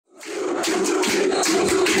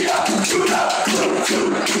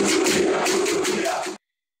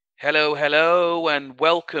Hello, and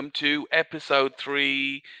welcome to episode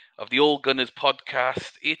 3 of the All Gunners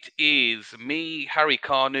podcast. It is me, Harry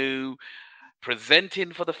Carnu,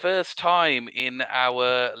 presenting for the first time in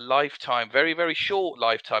our lifetime, very, very short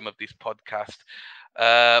lifetime of this podcast.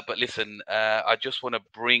 But listen, I just want to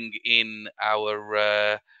bring in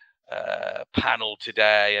our panel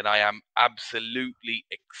today, and I am absolutely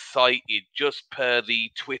excited, just per the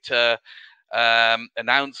Twitter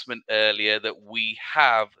announcement earlier, that we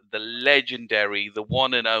have the legendary, the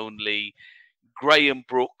one and only Graham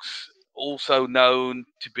Brooks, also known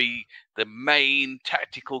to be the main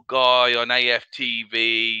tactical guy on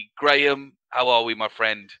ATFV. Graham, how are we, my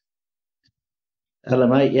friend? Hello,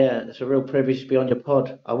 mate. Yeah, it's a real privilege to be on your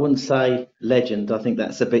pod. I wouldn't say legend. I think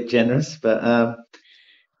that's a bit generous, but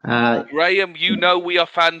Graham, you know we are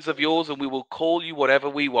fans of yours, and we will call you whatever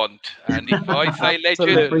we want. And if I say legend,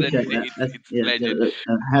 I then appreciate that. it's legend.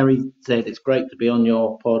 Harry said it's great to be on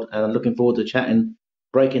your pod, and I'm looking forward to chatting,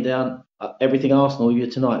 breaking down everything Arsenal with you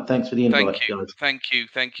tonight. Thanks for the invite, guys. Thank you,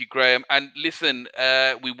 Graham. And listen,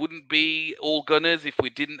 we wouldn't be All Gunners if we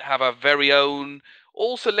didn't have our very own,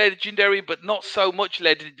 also legendary, but not so much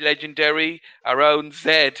legendary, our own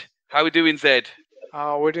Zed. How are we doing, Zed?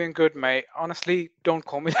 We're doing good, mate. Honestly, don't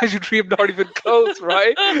call me legendary. I'm not even close,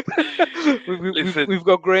 right? we've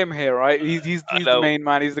got Graham here, right? He's the main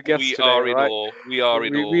man. He's the guest today, right? We are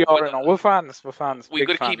in awe. We are in awe. We're fans. We've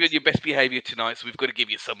got to keep you on your best behaviour tonight, so we've got to give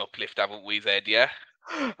you some uplift, haven't we, Zed? Yeah.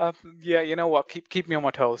 Yeah, you know what? Keep me on my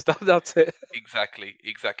toes. That's it. Exactly.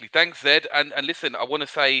 Thanks, Zed. And listen, I want to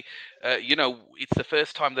say, it's the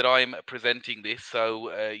first time that I'm presenting this,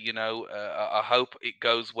 so I hope it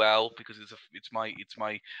goes well, because it's my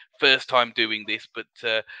first time doing this. But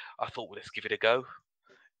I thought, well, let's give it a go.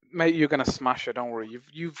 Mate, you're gonna smash it. Don't worry.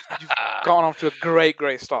 You've gone off to a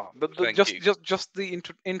great start. Just the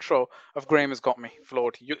intro of Graham has got me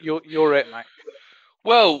floored. You're it, mate.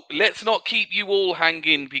 Well, let's not keep you all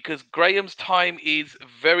hanging, because Graham's time is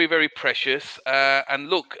very, very precious. And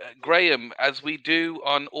look, Graham, as we do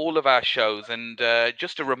on all of our shows, and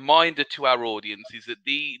just a reminder to our audience, is that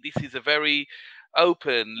this is a very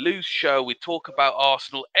open, loose show. We talk about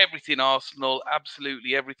Arsenal, everything Arsenal,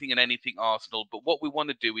 absolutely everything and anything Arsenal. But what we want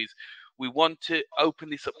to do is we want to open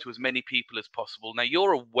this up to as many people as possible. Now,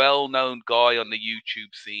 you're a well-known guy on the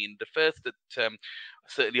YouTube scene. The first that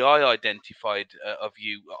certainly I identified of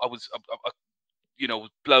you, I was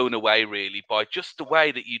blown away really by just the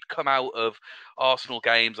way that you'd come out of Arsenal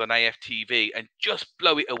games on AFTV and just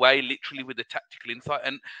blow it away, literally, with the tactical insight.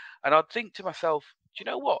 And I'd think to myself, do you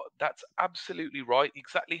know what? That's absolutely right.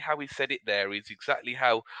 Exactly how he said it there is exactly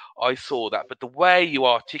how I saw that. But the way you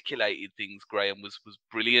articulated things, Graham, was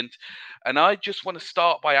brilliant. And I just want to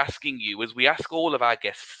start by asking you, as we ask all of our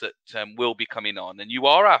guests that will be coming on, and you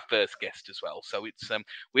are our first guest as well, so it's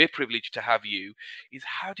we're privileged to have you, is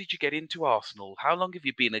how did you get into Arsenal? How long have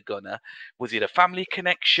you been a Gunner? Was it a family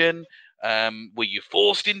connection? Were you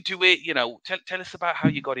forced into it? Tell us about how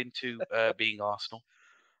you got into being Arsenal.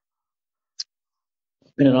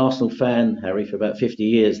 Been an Arsenal fan, Harry, for about 50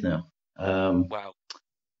 years now. Wow.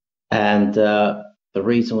 And the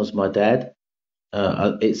reason was my dad.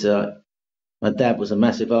 My dad was a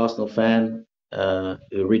massive Arsenal fan, who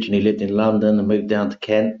originally lived in London and moved down to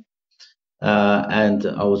Kent. And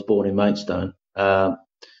I was born in Maidstone.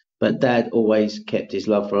 But Dad always kept his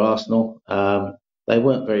love for Arsenal. They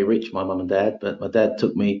weren't very rich, my mum and dad, but my dad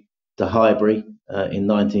took me to Highbury in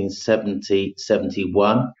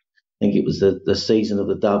 1970-71. I think it was the season of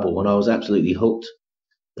the double, and I was absolutely hooked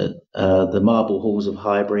at the marble halls of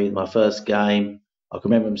Highbury. My first game, I can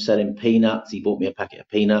remember him selling peanuts. He bought me a packet of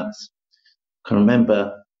peanuts. I can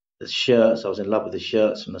remember the shirts. I was in love with the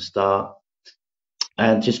shirts from the start.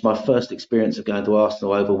 And just my first experience of going to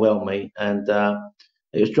Arsenal overwhelmed me. And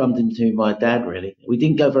it was drummed into my dad, really. We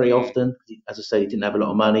didn't go very often. As I say, he didn't have a lot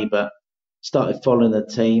of money, but started following the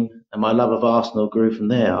team. And my love of Arsenal grew from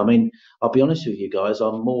there. I mean, I'll be honest with you guys,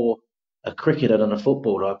 I'm more a cricketer than a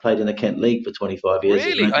footballer. I played in the Kent League for 25 years.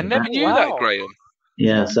 Really? I never knew that, Graham.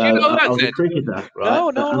 Yeah, so I was a cricketer, right?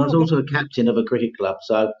 And I was also a captain of a cricket club.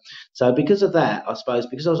 So because of that, I suppose,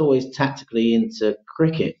 because I was always tactically into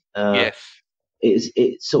cricket, yes,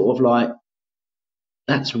 it's sort of like,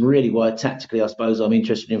 that's really why tactically, I suppose, I'm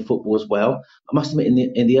interested in football as well. I must admit,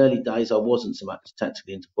 in the early days, I wasn't so much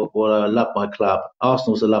tactically into football. I loved my club.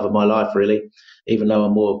 Arsenal's the love of my life, really, even though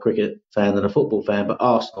I'm more a cricket fan than a football fan. But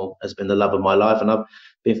Arsenal has been the love of my life, and I've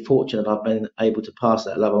been fortunate I've been able to pass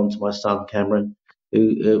that love on to my son, Cameron,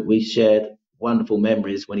 who we shared wonderful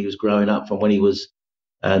memories when he was growing up, from when he was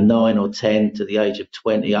 9 or 10 to the age of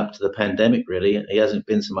 20 up to the pandemic, really. He hasn't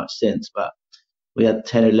been so much since, but we had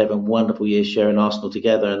 10, 11 wonderful years sharing Arsenal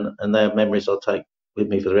together, and they are memories I'll take with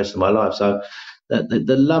me for the rest of my life. So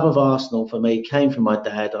the love of Arsenal for me came from my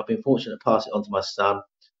dad. I've been fortunate to pass it on to my son.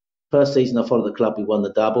 First season I followed the club, we won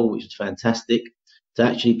the double, which was fantastic. To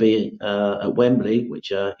actually be at Wembley, which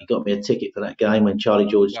he got me a ticket for that game when Charlie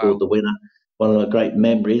George scored Wow. the winner. One of my great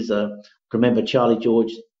memories. I remember Charlie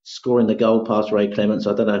George scoring the goal past Ray Clements.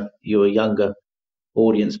 I don't know if you're a younger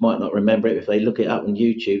audience might not remember it. If they look it up on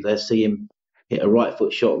YouTube, they'll see him hit a right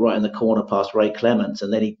foot shot right in the corner past Ray Clements,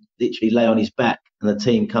 and then he literally lay on his back, and the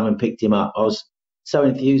team come and picked him up. I was so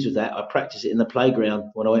enthused with that. I practiced it in the playground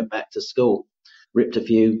when I went back to school. Ripped a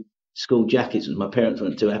few school jackets, which my parents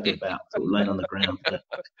weren't too happy about, sort of laying on the ground.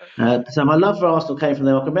 But, so my love for Arsenal came from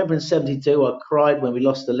them. I can remember in '72 I cried when we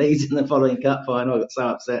lost the Leeds in the following cup final. I got so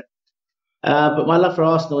upset. But my love for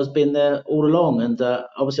Arsenal has been there all along, and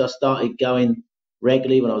obviously I started going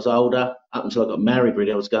regularly when I was older. Up until I got married,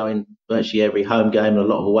 really, I was going virtually every home game and a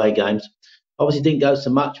lot of away games. Obviously, didn't go so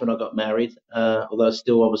much when I got married, although I was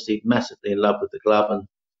still obviously massively in love with the club and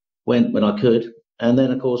went when I could. And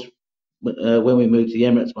then, of course, when we moved to the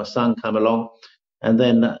Emirates, my son came along, and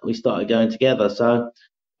then we started going together. So,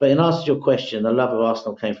 but in answer to your question, the love of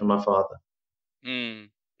Arsenal came from my father.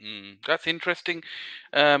 That's interesting,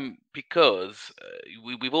 because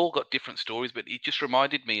we've all got different stories, but it just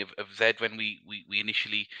reminded me of Zed when we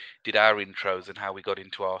initially did our intros and how we got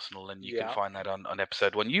into Arsenal, and you can Yeah. find that on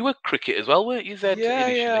episode 1. You were cricket as well, weren't you, Zed, Yeah,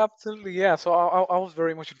 initially? absolutely. Yeah. So I was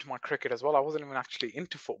very much into my cricket as well. I wasn't even actually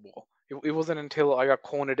into football. It wasn't until I got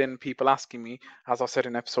cornered in, people asking me, as I said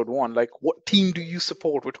in episode 1, like, what team do you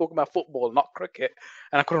support? We're talking about football, not cricket.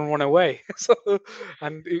 And I couldn't run away. So,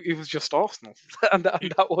 and it was just Arsenal. And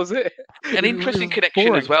that was it. An It interesting was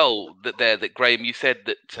connection as boring. well that Graham, you said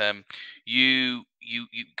that you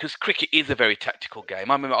because cricket is a very tactical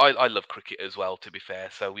game. I mean, I love cricket as well, to be fair.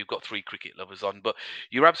 So we've got 3 cricket lovers on, but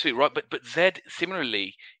you're absolutely right. But Zed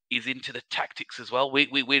similarly is into the tactics as well.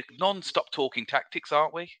 We're non-stop talking tactics,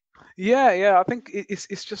 aren't we? Yeah. I think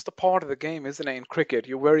it's just a part of the game, isn't it? In cricket,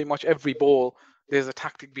 you're very much every ball. There's a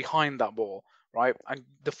tactic behind that ball, right? And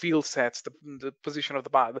the field sets, the position of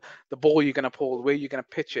the bat, the ball you're gonna pull, where you're gonna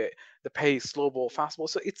pitch it, the pace, slow ball, fast ball.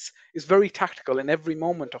 So it's very tactical, and every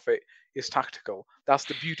moment of it is tactical. That's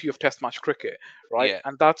the beauty of Test match cricket, right? Yeah.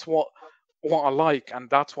 And that's what I like, and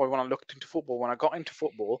that's why when I looked into football, when I got into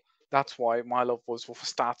football, that's why my love was for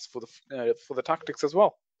stats, for the tactics as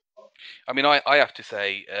well. I mean, I have to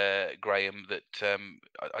say, Graham, that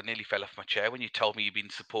I nearly fell off my chair when you told me you've been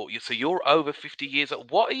support. So you're over 50 years old.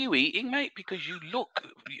 What are you eating, mate? Because you look,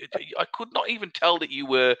 I could not even tell that you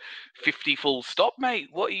were 50 full stop, mate.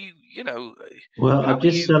 What are you, Well, how I've are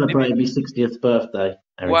just you celebrated living? my 60th birthday,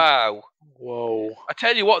 Harry. Wow. Whoa. I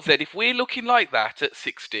tell you what, Zed, if we're looking like that at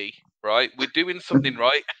 60, right, we're doing something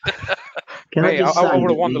right. Can I Mate, just I say would have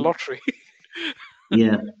that won the lottery.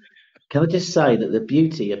 yeah, can I just say that the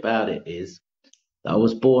beauty about it is that I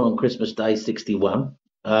was born on Christmas Day '61,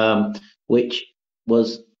 which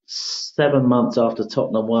was 7 months after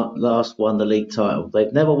Tottenham last won the league title.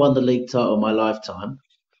 They've never won the league title in my lifetime,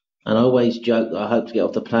 and I always joke that I hope to get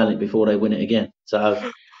off the planet before they win it again. So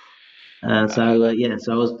I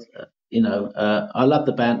was, I love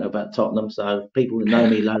the banter about Tottenham. So people who know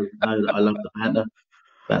me know that I love the banter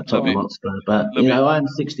about Love Tottenham it. Hotspur. But Love it. I am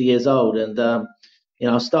 60 years old, and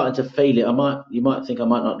I'm starting to feel it. You might think I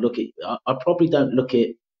might not look it. I probably don't look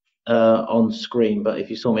it on screen, but if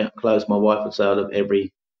you saw me up close, my wife would say I look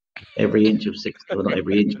every inch of 60. Well, not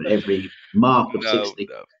every inch, but every mark of No, 60.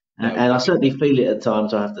 no, no. And I certainly feel it at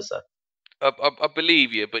times, I have to say. I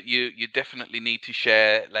believe you, but you definitely need to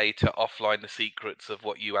share later offline the secrets of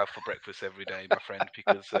what you have for breakfast every day, my friend,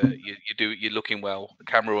 because you're looking well,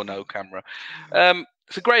 camera or no camera.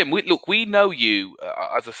 So Graham, we know you,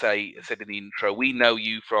 as said in the intro, we know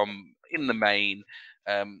you from in the main,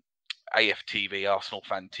 um, AFTV, Arsenal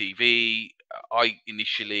Fan TV. I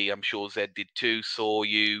initially, I'm sure Zed did too, saw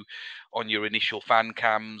you on your initial fan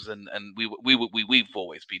cams, and we've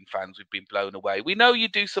always been fans. We've been blown away. We know you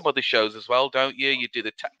do some other shows as well, don't you? You do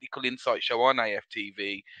the Tactical Insight show on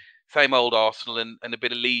AFTV, same old Arsenal, and a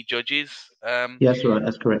bit of Lee Judges. Yeah, that's right.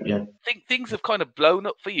 That's correct. Yeah. Think things have kind of blown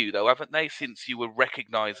up for you though, haven't they, since you were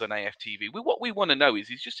recognised on AFTV? What we want to know is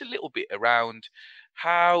just a little bit around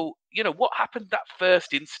how what happened that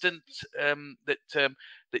first instant, that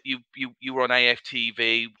you were on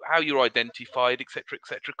AFTV, how you're identified, etc.,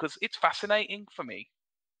 because it's fascinating for me.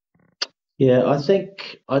 Yeah, I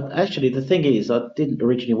think actually the thing is I didn't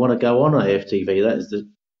originally want to go on AFTV.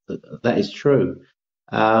 That is true.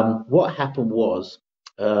 What happened was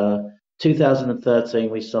uh, 2013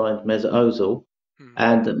 we signed Mesut Ozil, Hmm.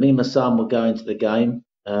 and me and my son were going to the game,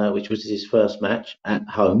 which was his first match at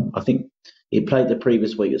home. I think he played the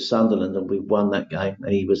previous week at Sunderland, and we won that game,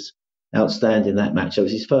 and he was outstanding that match. So it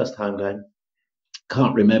was his first home game.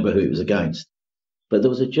 Can't remember who it was against, but there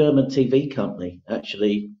was a German TV company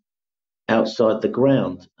actually outside the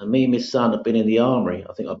ground, and me and my son had been in the armory.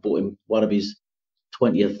 I think I bought him one of his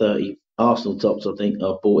 20 or 30 Arsenal tops. I think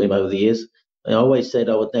I bought him over the years. I always said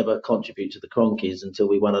I would never contribute to the Cronkies until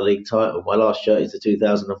we won a league title. My last shirt is the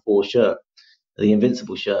 2004 shirt, the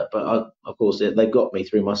Invincible shirt. But of course, they got me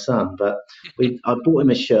through my son. But I bought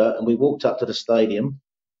him a shirt, and we walked up to the stadium,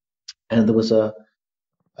 and there was a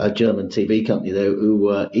German TV company there who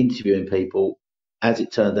were interviewing people, as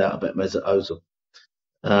it turned out, about Mesut Ozil.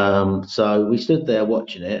 So we stood there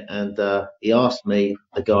watching it, and he asked me,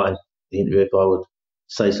 the guy, the interviewer, if I would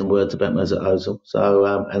say some words about Mesut Ozil. So,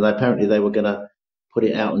 and apparently they were going to put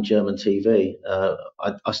it out on German TV.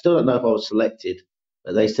 I still don't know if I was selected,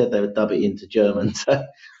 but they said they would dub it into German. So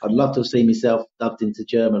I'd love to see myself dubbed into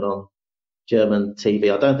German on German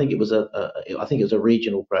TV. I don't think it was I think it was a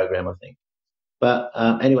regional program, I think. But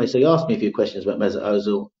anyway, so he asked me a few questions about Mesut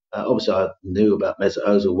Ozil. Obviously, I knew about Mesut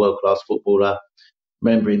Ozil, world-class footballer.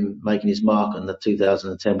 Remember him making his mark on the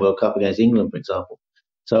 2010 World Cup against England, for example.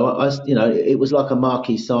 So it was like a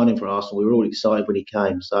marquee signing for Arsenal. We were all excited when he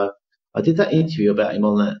came. So I did that interview about him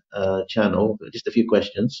on that channel. Just a few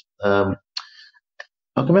questions. I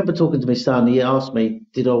can remember talking to my son. He asked me,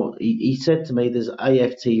 he said to me, "There's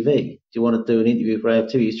AFTV. Do you want to do an interview for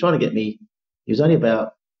AFTV?" He was trying to get me. He was only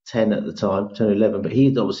about 10 at the time, 10 or 11, but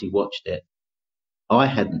he'd obviously watched it. I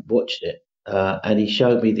hadn't watched it, and he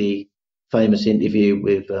showed me the famous interview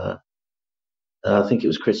with I think it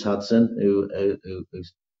was Chris Hudson, who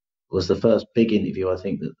was the first big interview I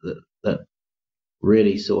think that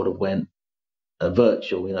really sort of went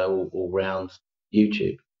virtual, all round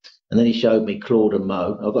YouTube. And then he showed me Claude and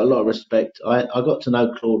Mo. I've got a lot of respect. I got to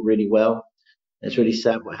know Claude really well. It's really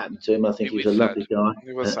sad what happened to him. I think It he was was a sad. lovely guy,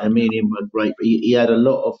 It was sad. and me and him were great. He had a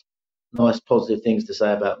lot of nice, positive things to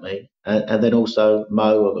say about me. And then also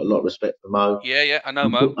Mo, I've got a lot of respect for Mo. Yeah, yeah, I know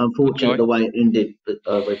Mo. Good Unfortunate guy. the way it ended with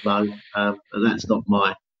Mo, but that's not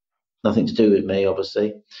nothing to do with me, obviously.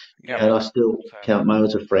 Yep. And Yeah, I still sad. count Mo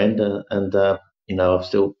as a friend, and I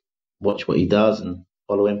still watch what he does and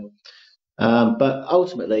follow him. But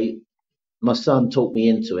ultimately, my son talked me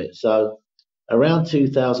into it. So around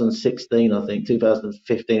 2016, I think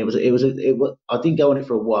 2015, I didn't go on it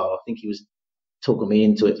for a while. I think he was talking me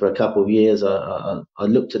into it for a couple of years. I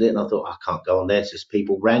looked at it and I thought, I can't go on there. It's just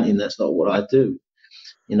people ranting. That's not what I do,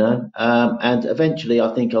 And eventually,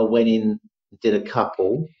 I think I went in, did a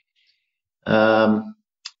couple, um,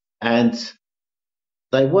 and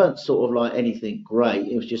they weren't sort of like anything great.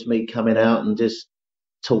 It was just me coming out and just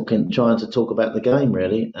trying to talk about the game,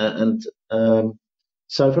 really.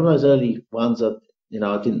 So from those early ones, I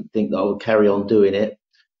didn't think that I would carry on doing it.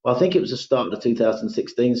 Well, I think it was the start of the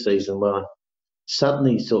 2016 season when I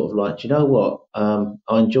suddenly sort of like, do you know what?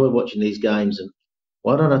 I enjoy watching these games, and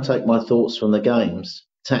why don't I take my thoughts from the games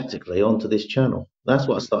tactically onto this channel? That's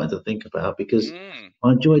what I started to think about, because Mm.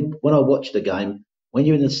 I enjoyed when I watched the game. When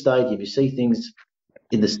you're in the stadium, you see things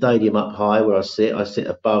in the stadium up high where I sit. I sit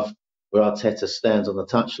above where Arteta stands on the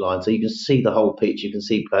touchline, so you can see the whole pitch. You can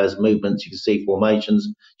see players' movements. You can see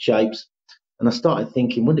formations, shapes. And I started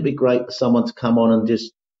thinking, wouldn't it be great for someone to come on and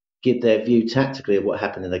just give their view tactically of what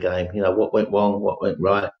happened in the game? What went wrong, what went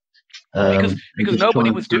right, Because and because just try nobody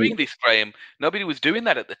and was say doing this, Graham. Nobody was doing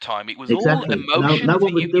that at the time. It was all exactly. No emotions.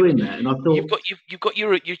 one was doing that, and I You've thought, got you've got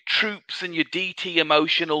your troops and your DT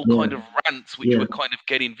emotional yeah, kind of rants, which yeah. were kind of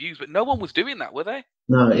getting views, but no one was doing that, were they?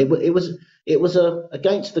 No, it was a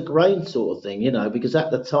against the grain sort of thing, because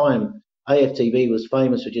at the time AFTV was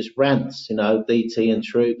famous for just rants, DT and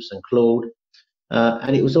Troops and Claude,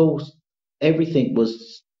 and it was all everything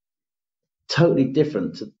was totally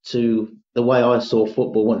different to the way I saw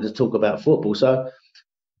football, wanted to talk about football. So,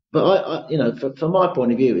 but from my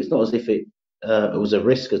point of view, it's not as if it was a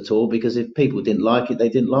risk at all, because if people didn't like it, they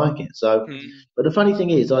didn't like it. So, Mm. but the funny thing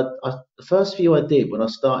is, the first few I did when I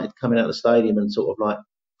started coming out of the stadium and sort of like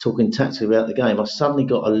talking tactically about the game, I suddenly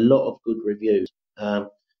got a lot of good reviews.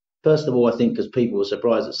 First of all, I think because people were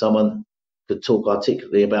surprised that someone could talk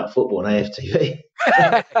articulately about football on AFTV.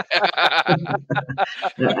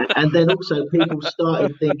 And then also people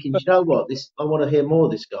started thinking, you know what, this I want to hear more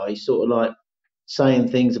of this guy. He's sort of like saying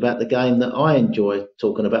things about the game that I enjoy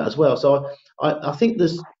talking about as well. So I think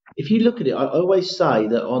if you look at it, I always say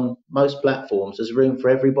that on most platforms there's room for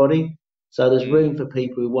everybody. So there's room Mm. for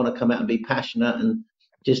people who want to come out and be passionate and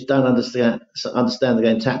just don't understand the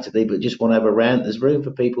game tactically, but just want to have a rant. There's room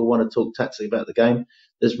for people who want to talk tactically about the game.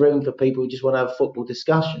 There's room for people who just want to have a football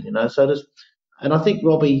discussion, you know. So there's, and I think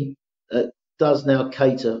Robbie does now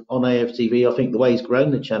cater on AFTV. I think the way he's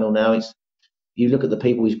grown the channel now, it's you look at the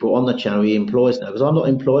people he's brought on the channel, he employs now. Because I'm not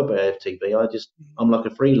employed by AFTV. I'm like a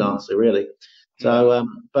freelancer really. So,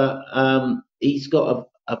 he's got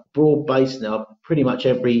a broad base now, pretty much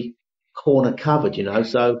every corner covered, you know.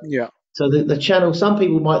 So Yeah. so the channel, some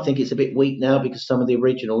people might think it's a bit weak now because some of the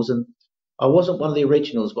originals, and I wasn't one of the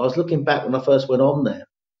originals, but I was looking back when I first went on there.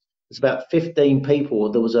 There's about 15 people.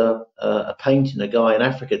 There was a painting a guy in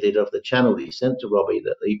Africa did of the channel that he sent to Robbie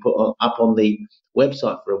that he put up on the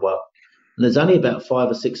website for a while. And there's only about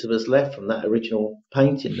 5 or 6 of us left from that original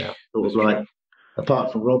painting now. Sort of That's like, true.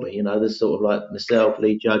 apart from Robbie, you know, there's sort of like myself,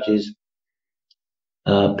 Lee Judges,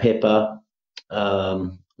 Pippa.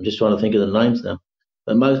 I'm just trying to think of the names now.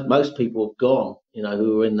 But most people have gone, you know,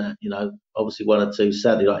 who were in that, you know, obviously one or two,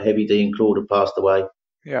 sadly, like Heavy D and Claude have passed away.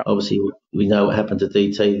 Yeah. Obviously, we know what happened to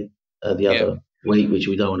DT the Yeah. other week, which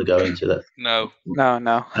we don't want to go into that. No.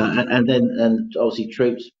 No. And obviously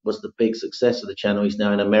Troops was the big success of the channel. He's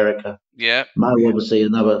now in America. Yeah. Mo, obviously,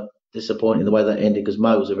 another disappointing the way that ended because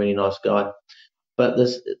Mo was a really nice guy. But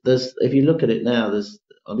there's if you look at it now,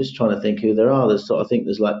 I'm just trying to think who there are. I think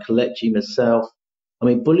there's like Kalechi, myself. I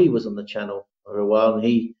mean, Bully was on the channel for a while, and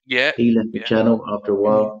he Yeah. left the channel after a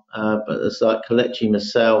while. But there's like Kalechi,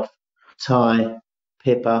 myself, Ty,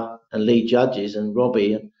 Pippa, and Lee Judges and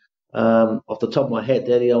Robbie. Off the top of my head,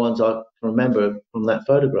 they're the only ones I can remember from that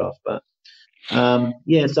photograph. But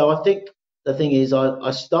yeah, so I think the thing is,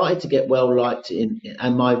 I started to get well liked, and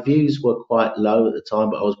my views were quite low at the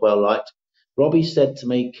time, but I was well liked. Robbie said to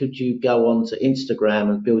me, "Could you go on to Instagram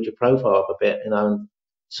and build your profile up a bit, you know, and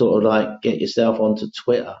sort of like get yourself onto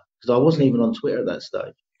Twitter?" Because I wasn't even on Twitter at that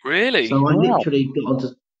stage. Really? So I Wow. literally got onto,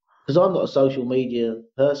 because I'm not a social media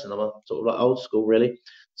person. I'm a sort of like old school, really.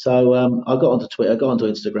 So I got onto Twitter, got onto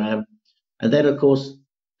Instagram, and then of course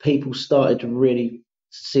people started to really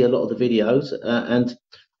see a lot of the videos. And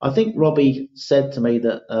I think Robbie said to me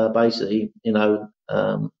that basically, you know,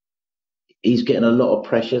 he's getting a lot of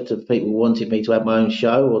pressure to people wanting me to have my own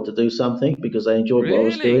show or to do something because they enjoyed what I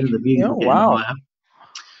was doing Really? and the views Yeah. were getting Wow. higher.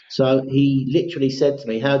 So he literally said to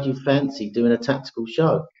me, "How do you fancy doing a tactical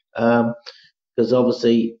show?" Because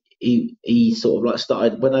obviously he sort of like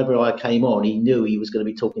started whenever I came on, he knew he was going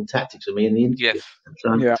to be talking tactics with me in the Yes.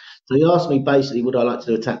 interview. Yeah. So he asked me basically, would I like to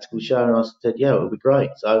do a tactical show? And I said, yeah, it would be great.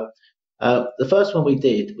 So the first one we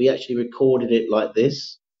did, we actually recorded it like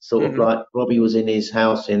this, sort of Hmm. like Robbie was in his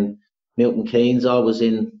house in Milton Keynes. I was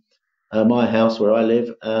in my house where I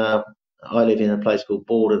live. I live in a place called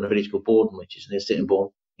Borden, a village called Borden, which is near Sittingbourne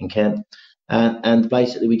in Kent. And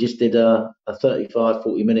basically we just did a 35,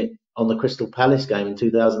 40 minute on the Crystal Palace game in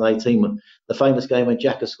 2018, the famous game when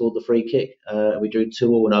Jacka scored the free kick. We drew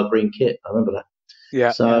 2-2 in our green kit. I remember that.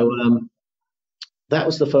 Yeah. So that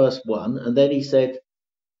was the first one. And then he said,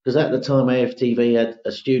 because at the time AFTV had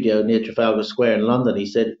a studio near Trafalgar Square in London, he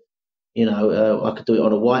said, you know, I could do it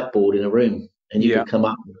on a whiteboard in a room and you Yeah. could come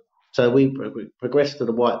up. So we progressed to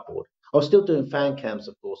the whiteboard. I was still doing fan cams,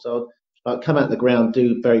 of course. So I'd come out the ground,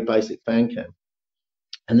 do very basic fan cam.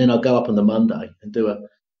 And then I'd go up on the Monday and do a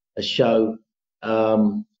show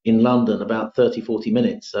in London about 30, 40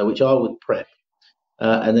 minutes, which I would prep.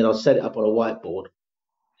 And then I'd set it up on a whiteboard.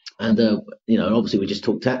 And, you know, obviously we just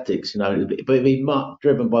talk tactics, you know, but it'd be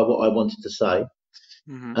driven by what I wanted to say.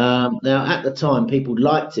 Hmm. Now, at the time, people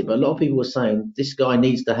liked it, but a lot of people were saying, this guy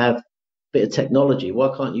needs to have a bit of technology.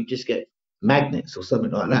 Why can't you just get magnets or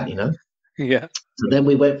something like that, you know? Yeah. So then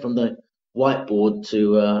we went from the whiteboard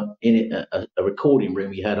to in a recording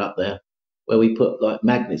room we had up there where we put like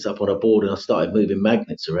magnets up on a board and I started moving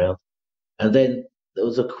magnets around. And then there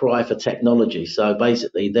was a cry for technology. So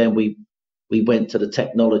basically, then we went to the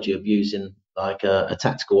technology of using like a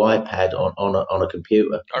tactical iPad on a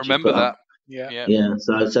computer, I which you remember put up. that. Yeah. Yeah. Yeah,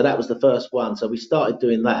 so that was the first one. So we started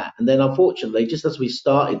doing that, and then unfortunately, just as we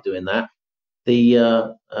started doing that,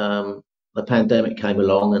 the pandemic came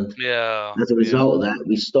along, and Yeah. as a Yeah. result of that,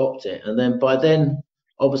 we stopped it. And then by then,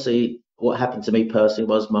 obviously, what happened to me personally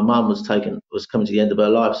was my mum was coming to the end of her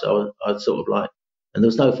life, so I sort of like, and there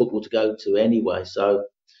was no football to go to anyway, so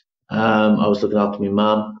I was looking after my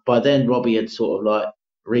mum. By then, Robbie had sort of like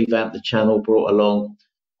revamped the channel, brought along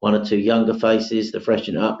one or two younger faces to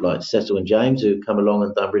freshen it up, like Cecil and James, who've come along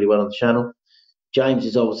and done really well on the channel. James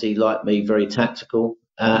is obviously like me, very tactical,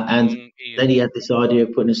 and He is. then he had this idea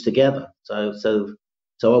of putting us together. So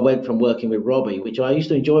I went from working with Robbie, which I used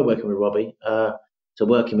to enjoy working with Robbie, to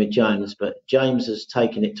working with James. But James has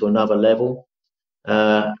taken it to another level.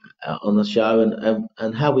 uh, on the show,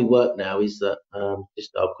 and how we work now is that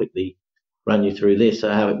just I'll quickly run you through this.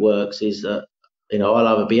 So how it works is that I'll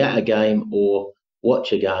either be at a game or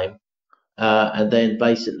watch a game, and then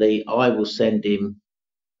basically I will send him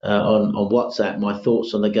on WhatsApp my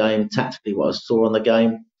thoughts on the game, tactically what I saw on the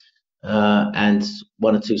game, and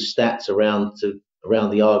one or two stats around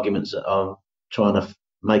the arguments that I'm trying to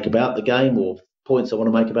make about the game or points I want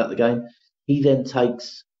to make about the game. He then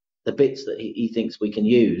takes the bits that he thinks we can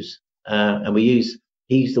use, and we use.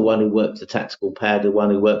 He's the one who works the tactical pad, the one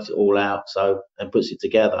who works it all out, and puts it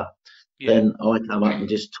together. Yeah. Then I come up and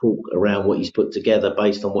just talk around what he's put together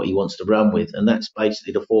based on what he wants to run with, and that's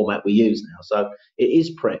basically the format we use now. So it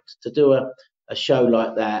is prepped to do a show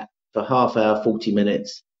like that for half hour, 40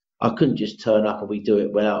 minutes. I couldn't just turn up and we do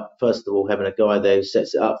it without first of all having a guy there who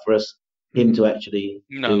sets it up for us, him to actually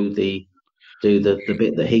No. do the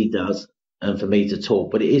bit that he does, and for me to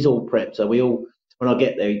talk. But it is all prepped. So when I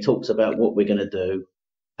get there, he talks about what we're going to do,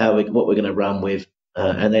 what we're going to run with,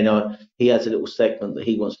 and then he has a little segment that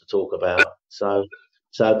he wants to talk about. So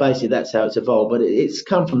basically that's how it's evolved. But it's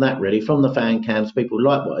come from that really, from the fan cams. People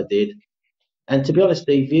like what I did, and to be honest,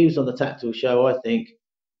 the views on the tactical show, I think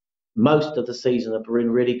most of the season have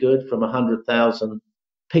been really good. From 100,000,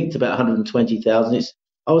 peaked about 120,000.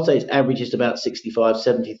 I would say its average is about 65,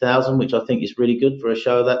 70,000, which I think is really good for a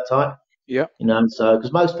show of that type. Yeah. So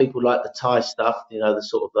because most people like the Thai stuff, the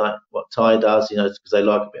sort of like what Thai does, because they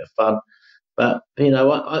like a bit of fun. But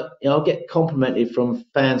I'll get complimented from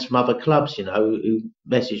fans from other clubs, who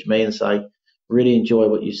message me and say, really enjoy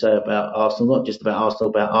what you say about Arsenal, not just about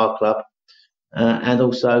Arsenal, about our club, and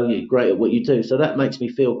also you're great at what you do. So that makes me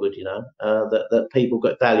feel good, that people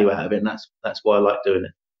get value out of it, and that's why I like doing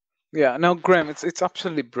it. Yeah, no, Graham, it's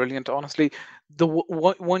absolutely brilliant. Honestly,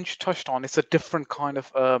 what one you touched on, it's a different kind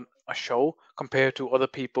of a show compared to other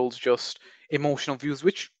people's just emotional views,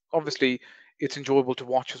 which obviously it's enjoyable to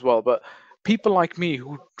watch as well. But people like me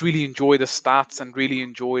who really enjoy the stats and really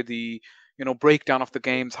enjoy the breakdown of the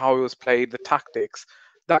games, how it was played, the tactics,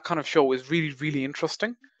 that kind of show is really really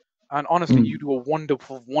interesting. And honestly, you Mm. do a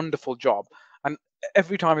wonderful wonderful job. And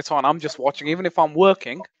every time it's on, I'm just watching, even if I'm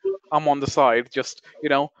working. I'm on the side, just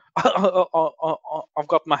I've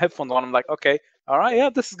got my headphones on. I'm like, okay, all right, yeah,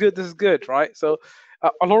 this is good, right? So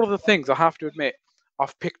a lot of the things I have to admit,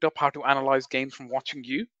 I've picked up how to analyze games from watching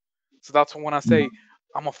you. So that's when I say Mm.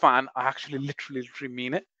 I'm a fan, I actually literally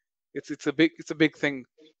mean it. It's a big thing.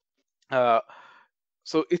 Uh,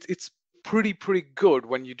 so it's pretty good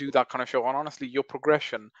when you do that kind of show. And honestly, your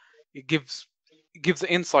progression, it gives the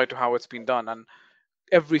insight to how it's been done, and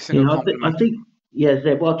every single I compliment. think, yeah,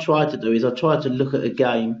 what I try to do is I try to look at a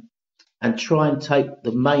game and try and take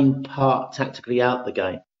the main part tactically out the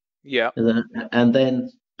game, Yeah, and then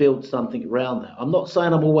build something around that. I'm not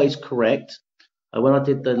saying I'm always correct. When I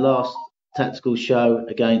did the last tactical show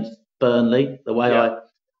against Burnley, the way yeah, I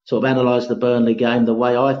sort of analysed the Burnley game, the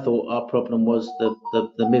way I thought our problem was the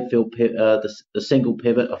midfield, the single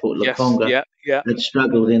pivot. I thought yes, Lokonga yeah, yeah, had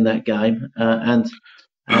struggled in that game, and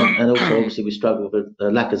also obviously we struggled with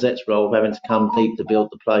Lacazette's role of having to come deep to build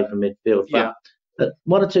the play from midfield. yeah, But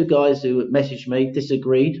one or two guys who messaged me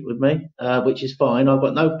disagreed with me, which is fine. I've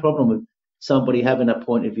got no problem with somebody having a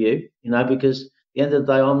point of view, because at the end of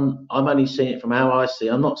the day, I'm only seeing it from how I see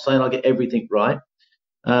it. I'm not saying I get everything right.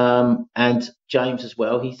 And James as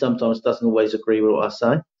well, he sometimes doesn't always agree with what I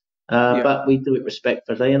say, yeah, but we do it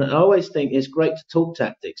respectfully. And I always think it's great to talk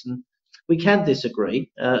tactics, and we can disagree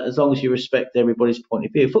as long as you respect everybody's point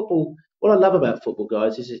of view. Football, what I love about football,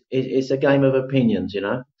 guys, is it's a game of opinions.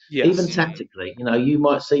 Even yes, tactically, you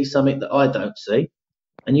might see something that I don't see,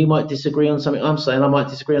 and you might disagree on something I'm saying. I might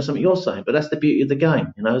disagree on something you're saying, but that's the beauty of the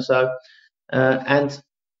game. So, and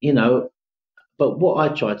you know, but what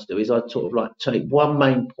I try to do is I sort of like take one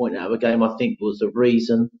main point out of a game I think was the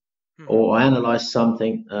reason, hmm, or I analyse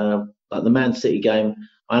something like the Man City game.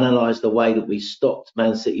 I analysed the way that we stopped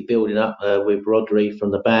Man City building up with Rodri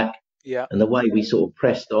from the back, yeah, and the way we sort of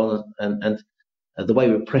pressed on, and the way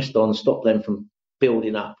we pressed on stopped them from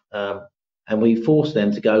building up, and we forced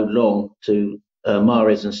them to go long to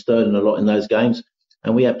Mahrez and Sterling a lot in those games.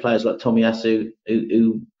 And we had players like Tomiyasu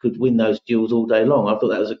who could win those duels all day long. I thought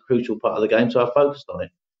that was a crucial part of the game, so I focused on it.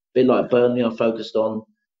 A bit like Burnley, I focused on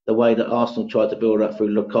the way that Arsenal tried to build up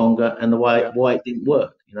through Lokonga and the way yeah, why it didn't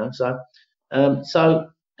work. So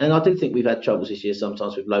and I do think we've had troubles this year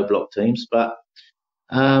sometimes with low block teams, but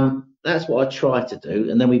that's what I try to do,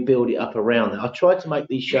 and then we build it up around that. I try to make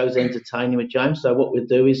these shows entertaining with James. So what we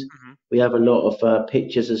do is hmm, we have a lot of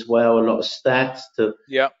pictures as well, a lot of stats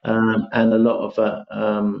yeah, and a lot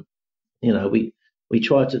of we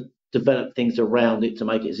try to develop things around it to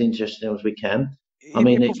make it as interesting as we can. I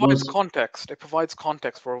mean, it it provides was context. It provides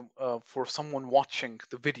context for someone watching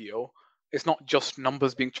the video. It's not just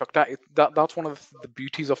numbers being chucked at. That's one of the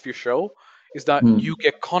beauties of your show, is that you mm,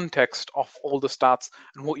 get context of all the stats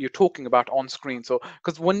and what you're talking about on screen. So,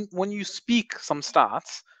 because when you speak some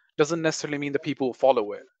stats, doesn't necessarily mean that people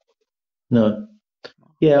follow it. no.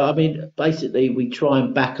 Yeah, I mean, basically, we try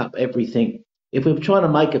and back up everything. If we're trying to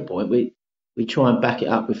make a point, we try and back it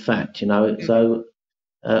up with fact, you know. Hmm. So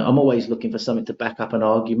I'm always looking for something to back up an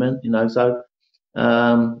argument, you know. So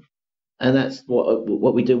um, and that's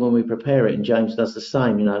what we do when we prepare it, and James does the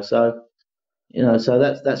same, you know. So so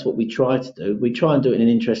that's what we try to do. We try and do it in an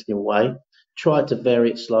interesting way. Try to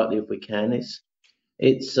vary it slightly if we can.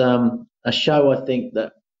 It's a show I think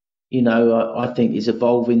that I think is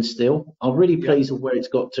evolving still. I'm really Yeah. pleased with where it's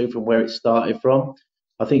got to from where it started from.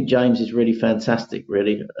 I think James is really fantastic,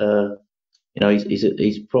 really.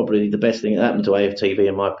 He's probably the best thing that happened to AFTV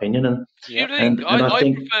in my opinion, and Yeah. You think and and I I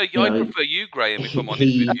think prefer you I know prefer you, Graham, if I'm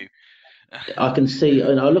honest with he you. I can see,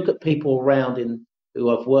 and I look at people around in who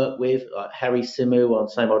I've worked with, like Harry Simu on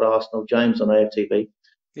same old Arsenal, James on AFTV.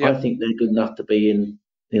 Yeah. I think they're good enough to be in.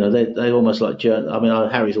 They're almost like I mean,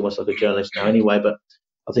 Harry's almost like a journalist now, anyway. But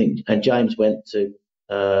I think, and James went to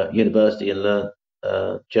university and learned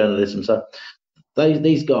journalism. So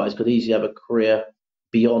these guys could easily have a career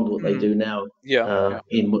beyond what they Hmm. do now Yeah. Yeah.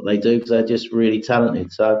 in what they do because they're just really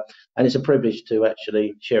talented. So, and it's a privilege to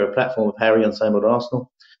actually share a platform with Harry on same old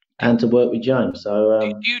Arsenal do, and to work with James.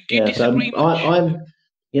 So do you yeah, so disagree much? I'm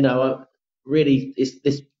really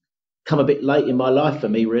it's come a bit late in my life for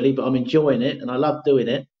me really, but I'm enjoying it and I love doing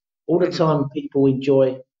it. All the Hmm. time people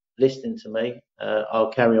enjoy listening to me,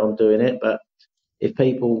 I'll carry on doing it. But if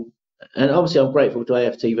people, and obviously I'm grateful to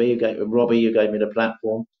AFTV, you gave Robbie, you gave me the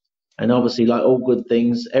platform, and obviously like all good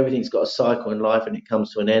things, everything's got a cycle in life and it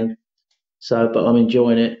comes to an end. So, but I'm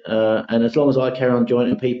enjoying it, and as long as I carry on enjoying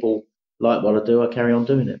it and people like what I do, I carry on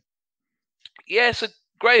doing it. Yeah, so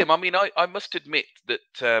Graham, I mean, I must admit that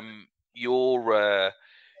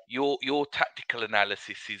your your tactical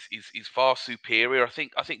analysis is far superior. I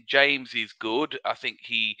think James is good. I think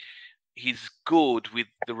he's good with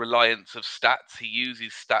the reliance of stats. He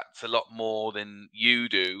uses stats a lot more than you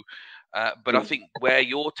do. But I think where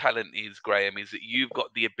your talent is, Graham, is that you've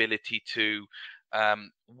got the ability to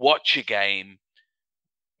watch a game,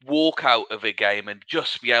 walk out of a game, and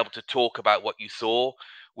just be able to talk about what you saw,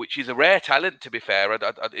 which is a rare talent, to be fair.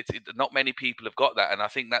 Not many people have got that, and I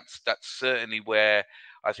think that's certainly where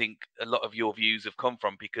I think a lot of your views have come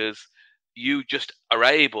from, because you just are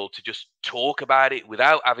able to just talk about it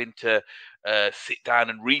without having to sit down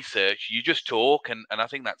and research. You just talk, and I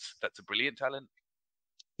think that's a brilliant talent.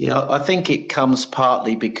 Yeah, I think it comes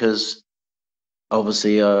partly because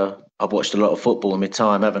obviously I've watched a lot of football in my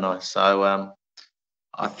time, haven't I? So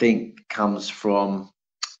I think it comes from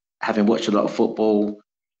having watched a lot of football,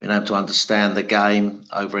 being able to understand the game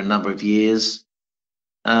over a number of years,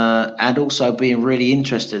 and also being really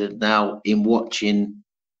interested now in watching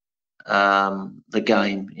the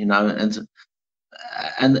game,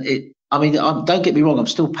 and it. I mean, don't get me wrong. I'm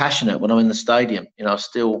still passionate when I'm in the stadium. I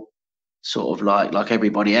still sort of like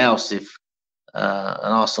everybody else. If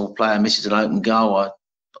an Arsenal player misses an open goal,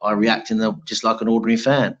 I react in just like an ordinary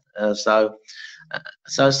fan. So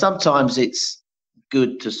sometimes it's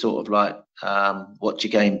good to sort of like watch a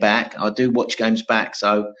game back. I do watch games back,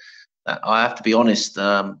 so I have to be honest.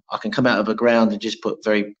 I can come out of a ground and just put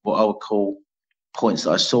what I would call points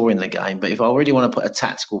that I saw in the game. But if I really want to put a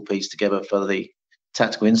tactical piece together for the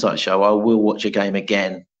Tactical Insight Show, I will watch a game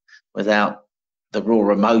again without the raw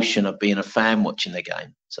emotion of being a fan watching the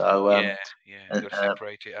game. So, Yeah, yeah, uh, you've got to uh,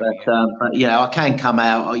 separate it, haven't you? but yeah, I can come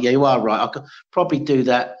out. Oh, yeah, you are right. I could probably do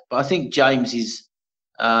that, but I think James is.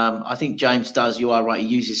 I think James does. You are right. He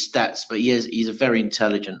uses stats, but he's a very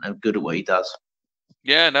intelligent and good at what he does.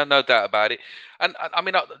 Yeah, no doubt about it. And I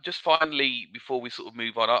mean, just finally, before we sort of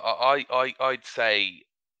move on, I'd say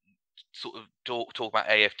sort of talk about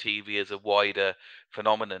AFTV as a wider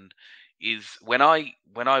phenomenon. Is when I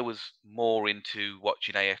was more into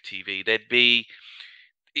watching AFTV, there'd be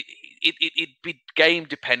it'd be game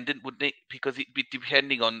dependent, wouldn't it? Because it'd be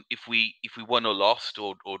depending on if we won or lost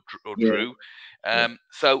or Yeah, drew. yeah.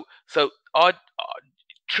 So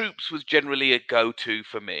Troops was generally a go-to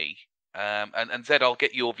for me. And Zed, I'll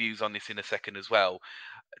get your views on this in a second as well.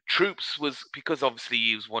 Troops was because obviously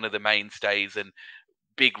he was one of the mainstays and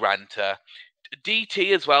big ranter.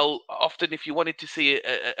 DT as well. Often, if you wanted to see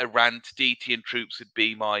a rant, DT and Troops would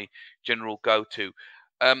be my general go-to.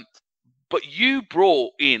 Um, but you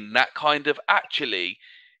brought in that kind of actually,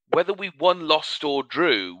 whether we won, lost, or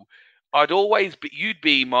drew, you'd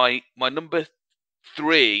be my number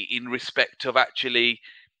three in respect of actually,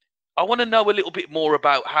 I want to know a little bit more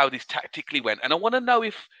about how this tactically went, and I want to know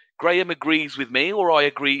if Graham agrees with me or I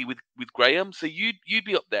agree with Graham. So you'd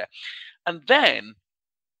be up there, and then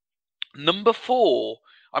number four.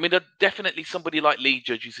 I mean, definitely somebody like Lee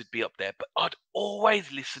Judges would be up there, but I'd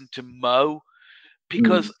always listen to Mo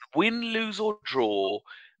because win, lose or draw,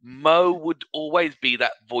 Mo would always be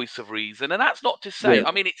that voice of reason, and that's not to say. Yeah,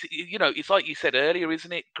 I mean, it's like you said earlier,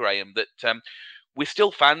 isn't it, Graham? That we're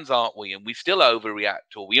still fans, aren't we? And we still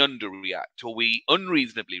overreact, or we underreact, or we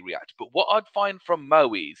unreasonably react. But what I'd find from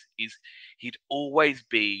Mo is he'd always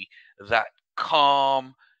be that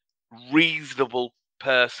calm, reasonable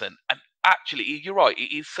person. And actually, you're right.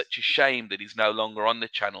 It is such a shame that he's no longer on the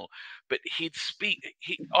channel. But he'd speak.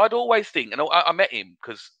 I'd always think, and I met him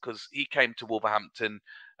because he came to Wolverhampton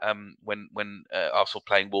when Arsenal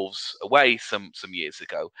playing Wolves away some years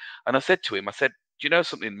ago. And I said to him, I said, "Do you know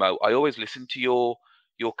something, Mo? I always listen to your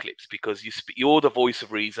clips because you're the voice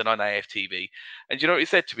of reason on AFTV." And do you know what he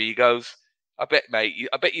said to me? He goes, I bet, mate.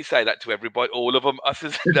 I bet you say that to everybody, all of them. I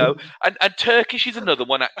says no. And Turkish is another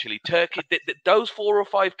one actually. Turkish, those 4 or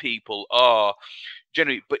 5 people are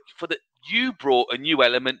generally, but you brought a new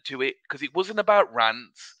element to it because it wasn't about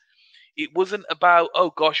rants. It wasn't about,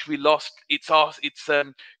 oh gosh, we lost. It's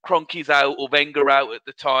Kroenke's out or Wenger out at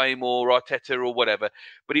the time or Arteta or whatever.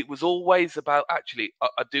 But it was always about actually.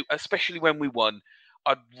 I do, especially when we won.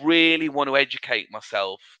 I'd really want to educate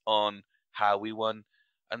myself on how we won.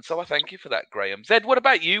 And so I thank you for that, Graham. Zed, what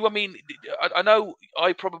about you? I mean, I know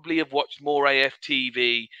I probably have watched more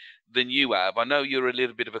AFTV than you have. I know you're a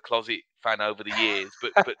little bit of a closet fan over the years,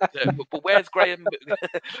 but where's Graham?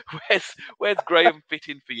 where's Graham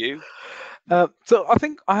fitting for you? So I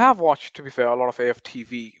think I have watched, to be fair, a lot of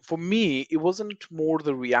AFTV. For me, it wasn't more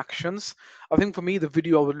the reactions. I think for me, the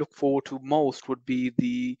video I would look forward to most would be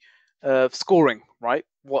the scoring, right?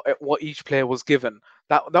 What each player was given.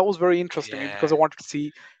 That was very interesting to me because I Yeah, wanted to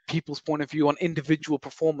see people's point of view on individual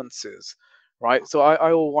performances, right? So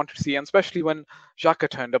I all wanted to see, and especially when Xhaka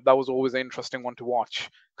turned up, that was always an interesting one to watch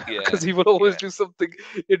yeah, because he would always yeah. do something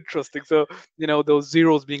interesting. So those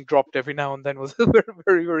zeros being dropped every now and then was very,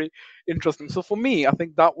 very, very interesting. So for me, I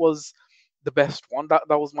think that was the best one. That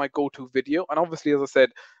was my go-to video. And obviously, as I said,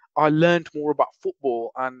 I learned more about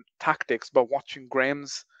football and tactics by watching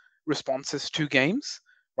Graham's responses to games.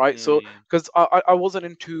 Right, so Mm, because I wasn't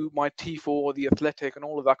into my Tifo or the Athletic and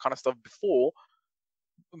all of that kind of stuff before,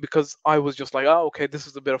 because I was just like, oh, okay, this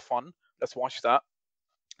is a bit of fun. Let's watch that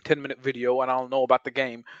 10-minute video and I'll know about the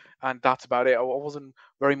game. And that's about it. I wasn't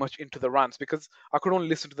very much into the rants because I could only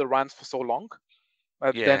listen to the rants for so long.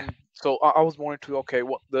 yeah, Then so I was more into, okay,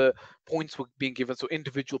 what the points were being given. So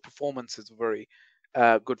individual performances were very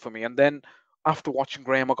good for me. And then after watching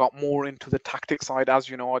Graham, I got more into the tactic side. As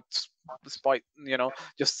you know, it's despite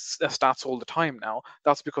just stats all the time now.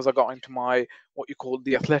 That's because I got into my what you call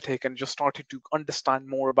the athletic and just started to understand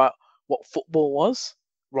more about what football was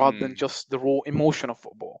rather than mm, just the raw emotion of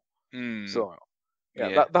football. mm, So yeah,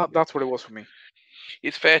 yeah. that's what it was for me.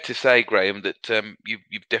 It's fair to say, Graham, that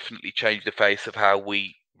you've definitely changed the face of how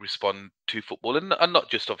we respond to football, and not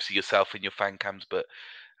just obviously yourself and your fan cams, but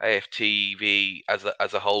AFTV as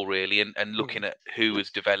a whole, really, and Mhm. looking at who has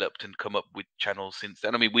developed and come up with channels since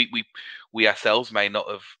then. I mean, we ourselves may not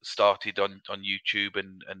have started on YouTube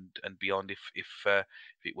and beyond if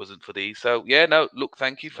it wasn't for these. So yeah, no, look,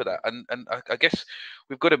 thank you for that, and I guess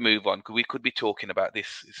we've got to move on because we could be talking about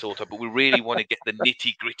this sort of, but we really want to get the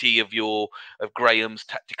nitty gritty of Graham's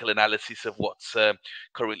tactical analysis of what's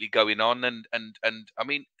currently going on, and I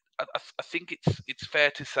mean. I think it's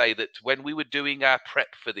fair to say that when we were doing our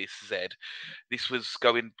prep for this, Zed, this was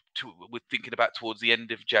going to we're thinking about towards the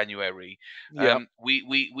end of January. Yeah.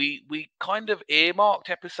 We kind of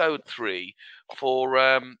earmarked episode 3 for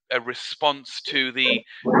a response to the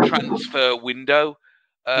transfer window.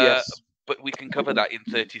 Uh, Yes. but we can cover that in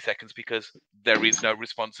 30 seconds because there is no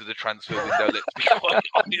response to the transfer window. Let's be quite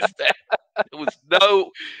honest.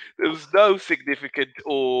 There was no significant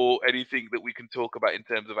or anything that we can talk about in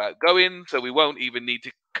terms of outgoing, so we won't even need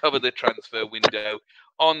to cover the transfer window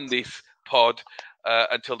on this pod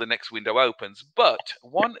until the next window opens. But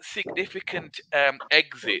one significant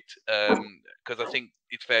exit, because I think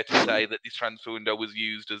it's fair to say that this transfer window was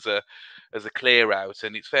used as a clear out,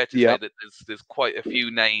 and it's fair to say Yeah. that there's quite a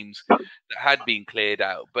few names that had been cleared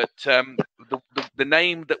out, but the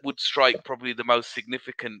name that would strike probably the most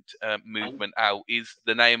significant movement out is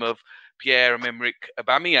the name of Pierre-Emerick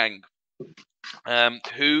Aubameyang.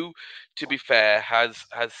 who, to be fair, has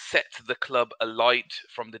set the club alight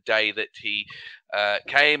from the day that he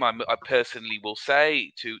came. I personally will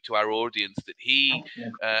say to our audience that he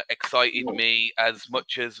excited me as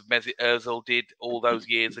much as Mesut Ozil did all those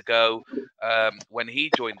years ago when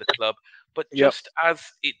he joined the club. But Yep. just as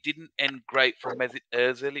it didn't end great for Mesut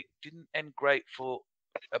Ozil, it didn't end great for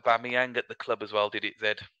Aubameyang at the club as well, did it,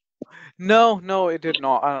 Zed? No, no, it did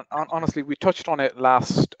not. Honestly, we touched on it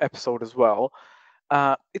last episode as well.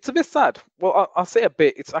 It's a bit sad. Well, I'll say a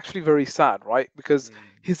bit. It's actually very sad, right? Because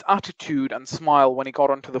his attitude and smile when he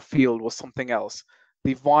got onto the field was something else.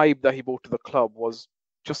 The vibe that he brought to the club was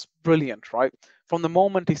just brilliant, right? From the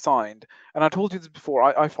moment he signed, and I told you this before,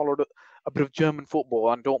 I followed a bit of German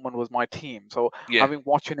football, and Dortmund was my team. So Yeah. having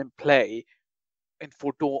watching him play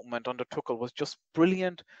for Dortmund under Tuchel was just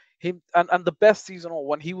brilliant. Him and the best season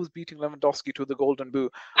when he was beating Lewandowski to the Golden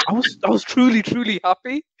Boot, I was truly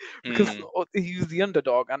happy because Mm. he was the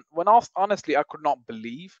underdog. And honestly, I could not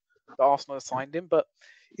believe that Arsenal signed him, but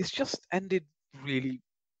it's just ended really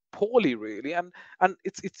poorly, really. And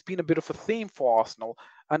it's been a bit of a theme for Arsenal.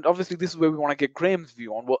 And obviously, this is where we want to get Graham's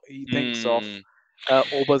view on what he thinks of Mm.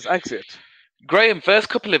 Auba's exit. Graham, first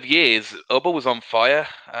couple of years, Auba was on fire.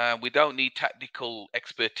 We don't need tactical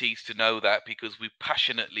expertise to know that because we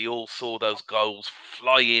passionately all saw those goals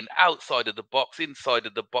fly in outside of the box, inside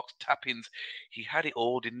of the box, tap-ins. He had it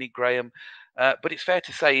all, didn't he, Graham? But it's fair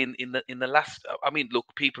to say in the last, I mean,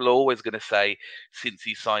 look, people are always going to say since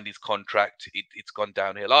he signed his contract, it's gone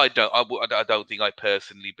downhill. I don't think I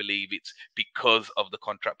personally believe it's because of the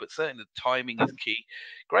contract, but certainly the timing is key.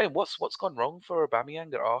 Graham, what's gone wrong for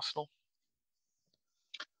Aubameyang at Arsenal?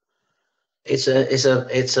 It's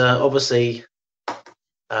obviously.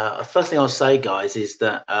 First thing I'll say, guys, is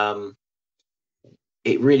that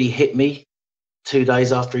it really hit me 2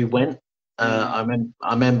 days after he went. I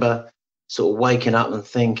remember sort of waking up and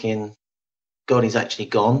thinking, God, he's actually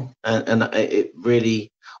gone. And it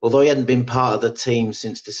really, although he hadn't been part of the team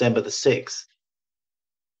since December the 6th,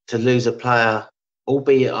 to lose a player,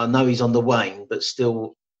 albeit I know he's on the wane, but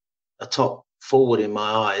still a top forward in my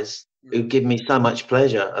eyes, who give me so much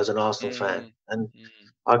pleasure as an Arsenal fan. And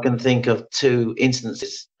I can think of two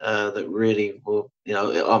instances that really will,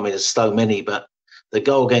 I mean, there's so many, but the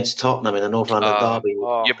goal against Tottenham in the North London derby.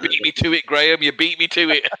 You beat me to it, Graham. You beat me to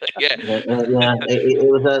it. Yeah. It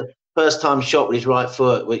was a first-time shot with his right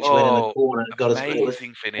foot, which went in the corner.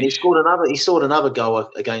 Amazing finish. And he scored another goal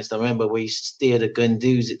against. I remember we steered a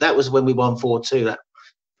Guendouzi. That was when we won 4-2.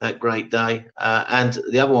 That great day. And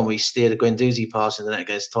the other one we steered a Guendouzi pass in the net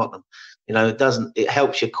against Tottenham. It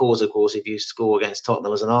helps your cause, of course, if you score against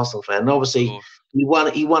Tottenham as an Arsenal fan. And obviously, he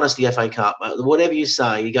won us the FA Cup. Whatever you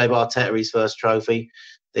say, he gave Arteta his first trophy.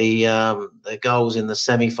 The goals in the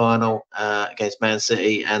semi-final against Man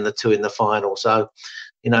City and the two in the final. So,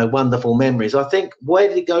 wonderful memories. I think, where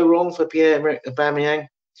did it go wrong for Pierre-Emerick Aubameyang?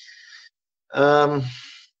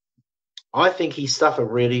 I think he suffered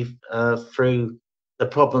really through the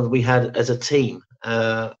problems we had as a team.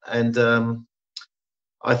 I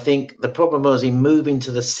think the problem was in moving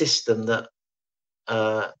to the system that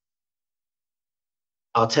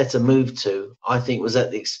Arteta moved to. I think was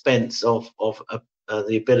at the expense of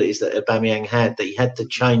the abilities that Aubameyang had. That he had to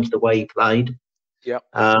change the way he played,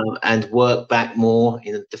 and work back more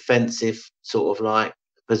in a defensive sort of like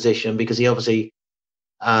position, because he obviously.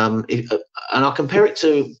 And I'll compare it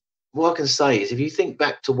to what I can say is, if you think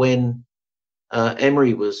back to when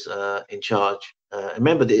Emery was in charge.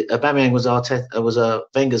 Remember, Aubameyang was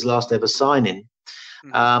Wenger's last ever signing,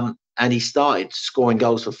 and he started scoring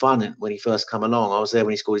goals for fun when he first came along. I was there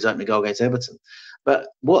when he scored his opening goal against Everton. But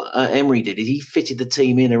what Emery did is he fitted the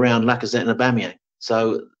team in around Lacazette and Aubameyang.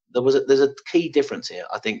 So there's a key difference here.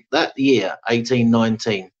 I think that year,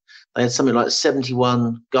 18-19, they had something like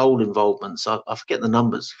 71 goal involvements. I forget the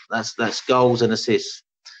numbers. That's goals and assists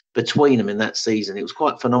between them in that season. It was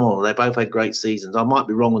quite phenomenal. They both had great seasons. I might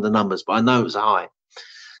be wrong with the numbers, but I know it was high.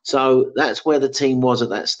 So that's where the team was at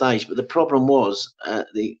that stage. But the problem was,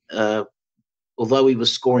 although we were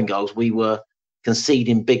scoring goals, we were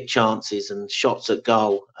conceding big chances and shots at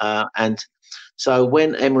goal. And so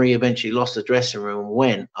when Emery eventually lost the dressing room and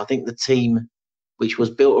went, I think the team, which was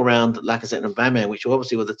built around Lacazette and Aubameyang, which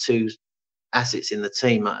obviously were the two assets in the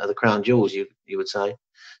team, the crown jewels, you would say.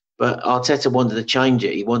 But Arteta wanted to change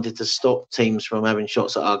it. He wanted to stop teams from having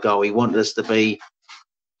shots at our goal. He wanted to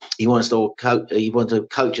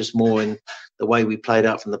coach us more in the way we played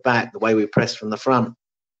out from the back, the way we pressed from the front.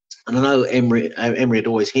 And I know Emery had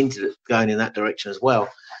always hinted at going in that direction as well.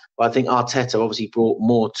 But I think Arteta obviously brought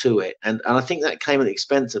more to it, and I think that came at the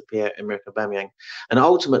expense of Pierre-Emerick Aubameyang. And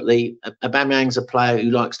ultimately, Aubameyang's a player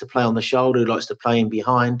who likes to play on the shoulder, who likes to play in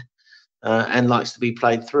behind, and likes to be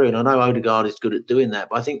played through. And I know Odegaard is good at doing that,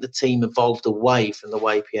 but I think the team evolved away from the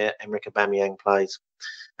way Pierre-Emerick Aubameyang plays.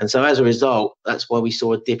 And so as a result, that's why we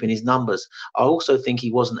saw a dip in his numbers. I also think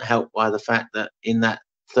he wasn't helped by the fact that in that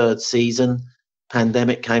third season,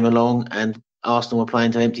 pandemic came along and Arsenal were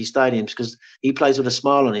playing to empty stadiums, because he plays with a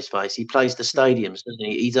smile on his face. He plays the stadiums, doesn't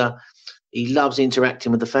he? He loves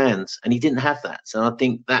interacting with the fans, and he didn't have that. So I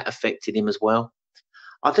think that affected him as well.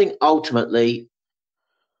 I think ultimately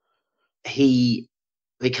he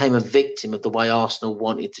became a victim of the way Arsenal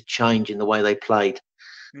wanted to change in the way they played.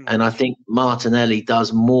 And I think Martinelli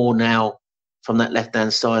does more now from that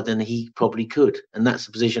left-hand side than he probably could. And that's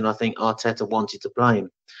the position I think Arteta wanted to play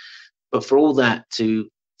him. But for all that, to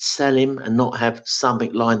sell him and not have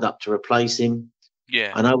something lined up to replace him,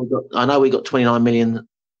 Yeah. I know we got 29 million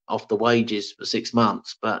off the wages for 6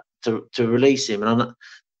 months, but to release him, and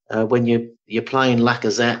when you're playing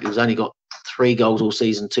Lacazette, who's only got 3 goals all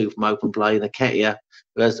season, 2 from open play, and Nketiah,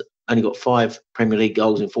 who has only got 5 Premier League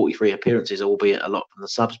goals in 43 appearances, albeit a lot from the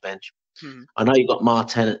subs bench. I know you've got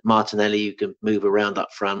Martinelli who can move around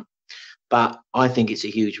up front, but I think it's a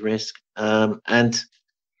huge risk.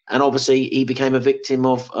 And obviously he became a victim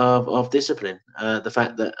of discipline. The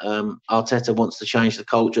fact that Arteta wants to change the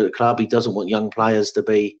culture at the club. He doesn't want young players to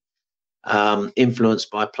be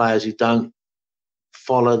influenced by players who don't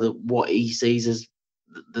follow what he sees as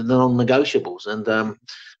the non-negotiables.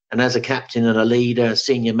 And as a captain and a leader, a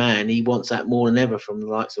senior man, he wants that more than ever from the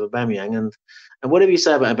likes of Aubameyang. And whatever you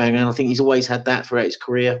say about Aubameyang, I think he's always had that throughout his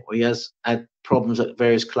career. Where he has had problems at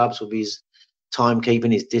various clubs with his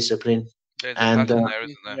timekeeping, his discipline. There's a pattern there,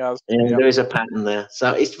 isn't there? Yeah, there is a pattern there.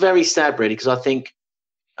 So it's very sad, really, because I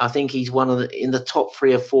think he's one of in the top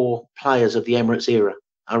 3 or 4 players of the Emirates era.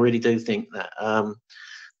 I really do think that.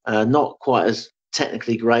 Not quite as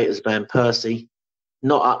technically great as Van Persie,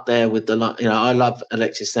 not up there with I love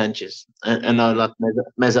Alexis Sanchez and I love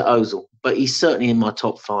Mesut Ozil, but he's certainly in my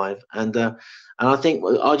top 5. And I think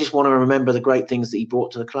I just want to remember the great things that he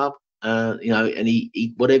brought to the club. And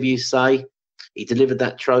he whatever you say, he delivered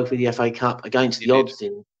that trophy, the FA Cup, against the odds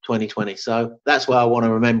in 2020. So that's why I want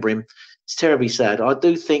to remember him. It's terribly sad. I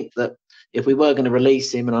do think that if we were going to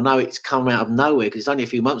release him, and I know it's come out of nowhere because it's only a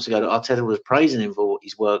few months ago that Arteta was praising him for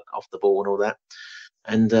his work off the ball and all that,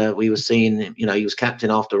 and we were seeing him, he was captain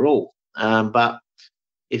after all. But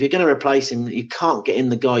if you're going to replace him, you can't get in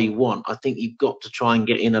the guy you want. I think you've got to try and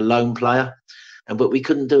get in a lone player. But we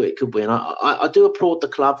couldn't do it, could we? And I do applaud the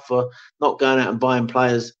club for not going out and buying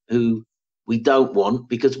players who we don't want,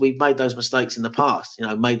 because we've made those mistakes in the past,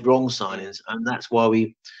 made wrong signings. And that's why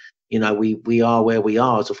we are where we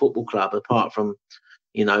are as a football club, apart from,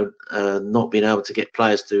 not being able to get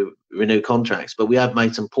players to renew contracts. But we have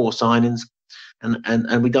made some poor signings,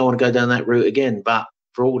 and we don't want to go down that route again. But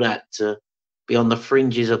for all that to be on the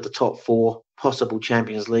fringes of the top 4 possible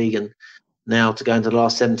Champions League, and now to go into the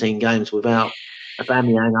last 17 games without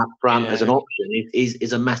Aubameyang up front as an option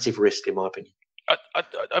is a massive risk, in my opinion.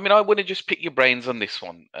 I mean, I want to just pick your brains on this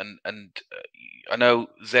one, and I know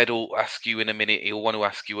Zed will ask you in a minute. He'll want to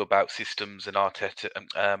ask you about systems and Arteta,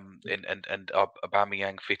 and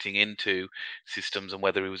Aubameyang fitting into systems and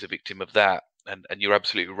whether he was a victim of that. And you're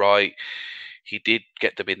absolutely right. He did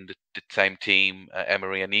get them in the same team,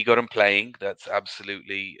 Emery, and he got them playing. That's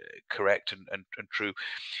absolutely correct and true.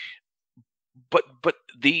 But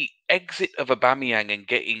the exit of Aubameyang and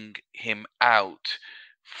getting him out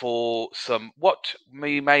for some what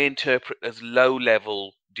we may interpret as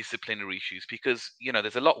low-level disciplinary issues, because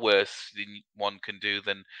there's a lot worse than one can do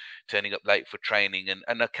than turning up late for training,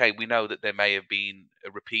 and okay, we know that there may have been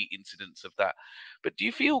a repeat incidents of that, but do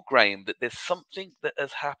you feel, Graham, that there's something that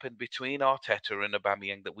has happened between Arteta and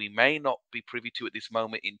Aubameyang that we may not be privy to at this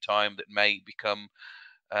moment in time that may become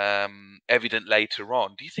evident later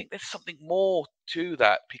on? Do you think there's something more to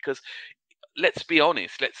that? Because let's be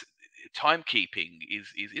honest, timekeeping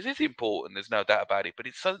is important. There's no doubt about it. But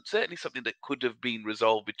it's certainly something that could have been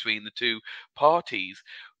resolved between the 2 parties.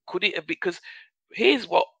 Could it have? Because here's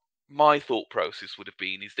what my thought process would have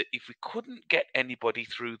been: is that if we couldn't get anybody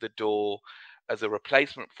through the door as a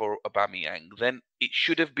replacement for Aubameyang, then it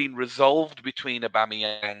should have been resolved between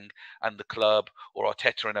Aubameyang and the club, or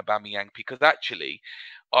Arteta and Aubameyang, because actually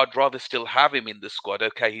I'd rather still have him in the squad.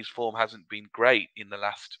 Okay, his form hasn't been great in the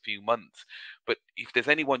last few months, but if there's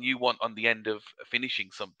anyone you want on the end of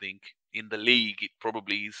finishing something in the league, it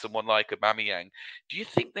probably is someone like Aubameyang. Do you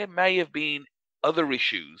think there may have been other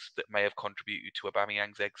issues that may have contributed to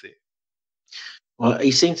Aubameyang's exit? Well,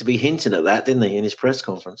 he seemed to be hinting at that, didn't he, in his press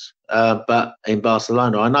conference? But in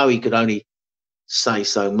Barcelona, I know he could only say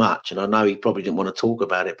so much, and I know he probably didn't want to talk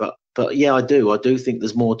about it. But yeah, I do. I do think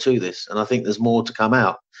there's more to this, and I think there's more to come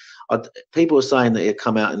out. People are saying that it'll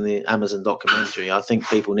come out in the Amazon documentary. I think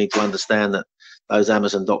people need to understand that those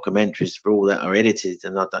Amazon documentaries, for all that, are edited,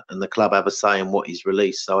 and the club have a say in what is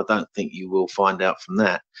released. So I don't think you will find out from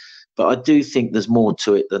that. But I do think there's more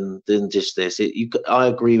to it than just this. I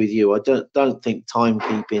agree with you. I don't think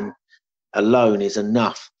timekeeping alone is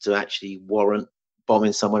enough to actually warrant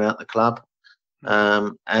bombing someone out the club.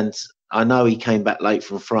 And I know he came back late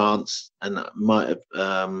from France, and might have.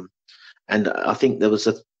 And I think there was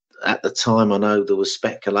at the time, I know there was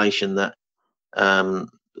speculation that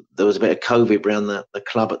there was a bit of COVID around the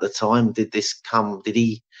club at the time. Did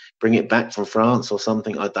he bring it back from France or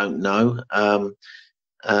something? I don't know.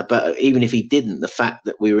 But even if he didn't, the fact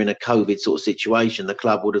that we were in a COVID sort of situation, the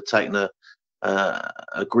club would have taken a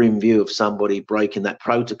grim view of somebody breaking that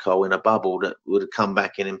protocol in a bubble that would have come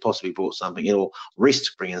back in and possibly brought something in, or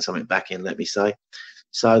risked bringing something back in, let me say.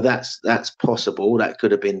 So that's possible. That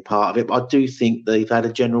could have been part of it. But I do think they've had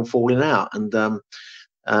a general falling out. And the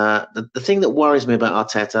thing that worries me about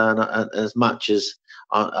Arteta, and as much as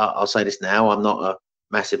I'll say this now, I'm not a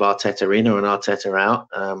massive Arteta in or an Arteta out.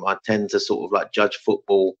 I tend to sort of like judge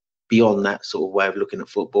football beyond that sort of way of looking at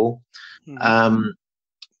football. It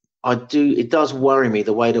does worry me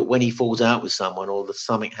the way that when he falls out with someone or there's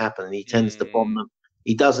something happening, he tends to bomb them.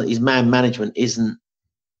 He doesn't. His man management isn't.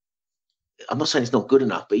 I'm not saying it's not good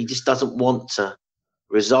enough, but he just doesn't want to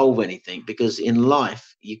resolve anything, because in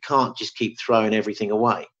life you can't just keep throwing everything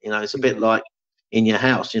away. It's a bit like in your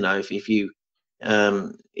house. If you,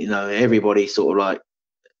 everybody sort of like,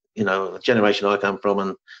 the generation I come from,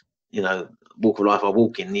 and walk of life I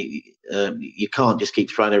walk in, you can't just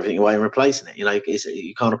keep throwing everything away and replacing it.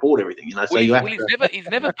 You can't afford everything. So you have to... he's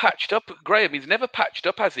never patched up, Graham. He's never patched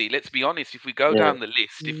up, has he? Let's be honest. If we go down the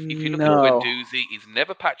list, if you look at Guendouzi, he's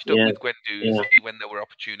never patched up with Guendouzi when there were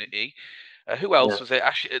opportunity. Who else was there?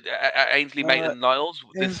 Ainsley Maitland-Niles.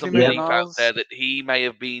 There's some belief out there that he may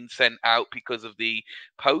have been sent out because of the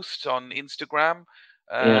post on Instagram.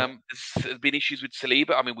 There's been issues with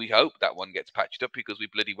Saliba. I mean, we hope that one gets patched up, because we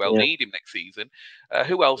bloody well need him next season.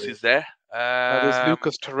 Who else is there? There's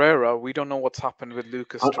Lucas Torreira. We don't know what's happened with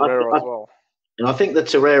Lucas Torreira as well. And I think the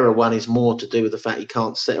Torreira one is more to do with the fact he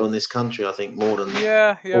can't settle in this country. I think more than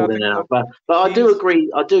out. But I do agree.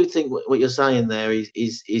 I do think what you're saying there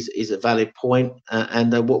is a valid point,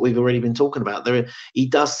 and what we've already been talking about. He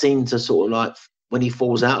does seem to sort of like, when he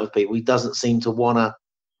falls out with people, he doesn't seem to want to.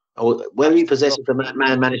 Or whether he possesses the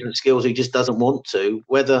man management skills, he just doesn't want to.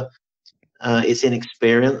 Whether it's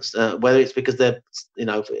inexperience, whether it's because they're, in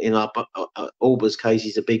Auba's case,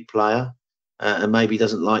 he's a big player, and maybe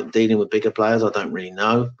doesn't like dealing with bigger players. I don't really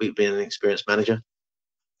know, being an experienced manager.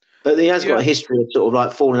 But he has got a history of sort of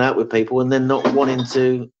like falling out with people and then not wanting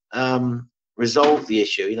to resolve the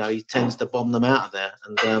issue. He tends to bomb them out of there,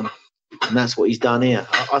 and that's what he's done here.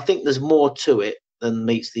 I think there's more to it than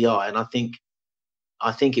meets the eye, and I think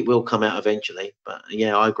it will come out eventually. But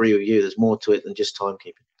yeah, I agree with you. There's more to it than just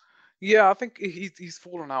timekeeping. Yeah, I think he's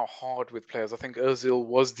fallen out hard with players. I think Ozil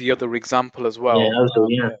was the other example as well.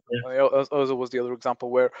 Ozil was the other example,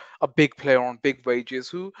 where a big player on big wages,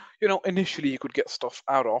 who initially you could get stuff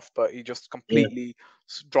out of, but he just completely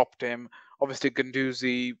dropped him. Obviously,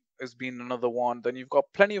 Guendouzi has been another one. Then you've got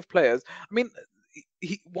plenty of players. I mean,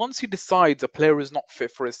 once he decides a player is not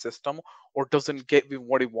fit for his system or doesn't get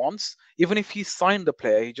what he wants, even if he signed the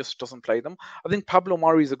player, he just doesn't play them. I think Pablo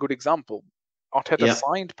Mari is a good example. Arteta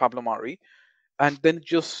signed Pablo Mari and then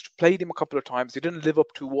just played him a couple of times. He didn't live up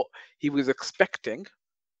to what he was expecting,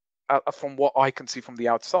 from what I can see from the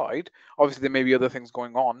outside. Obviously, there may be other things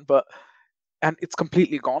going on, and it's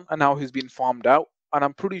completely gone. And now he's been farmed out, and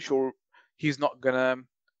I'm pretty sure he's not gonna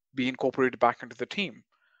be incorporated back into the team.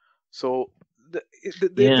 So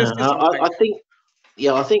I think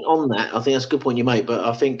on that, I think that's a good point you make. But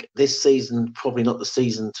I think this season probably not the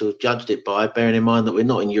season to have judged it by, bearing in mind that we're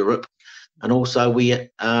not in Europe. And also, we went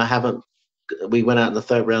out in the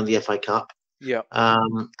third round of the FA Cup. Yeah.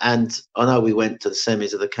 And I know we went to the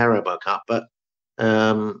semis of the Carabao Cup, but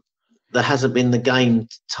there hasn't been the game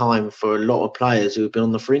time for a lot of players who have been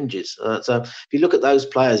on the fringes. So if you look at those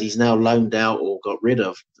players he's now loaned out or got rid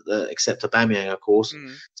of, except Aubameyang, of course,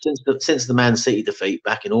 since the Man City defeat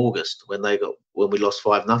back in August when we lost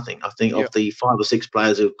 5-0, I think of the 5 or 6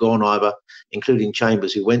 players who've gone over, including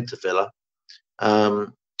Chambers, who went to Villa.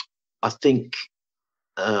 I think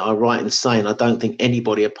I'm right in saying I don't think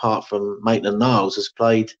anybody apart from Maitland-Niles has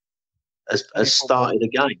played has football. started a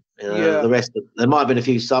game. Yeah. The rest, there might have been a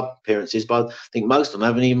few sub appearances, but I think most of them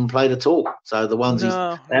haven't even played at all. So the ones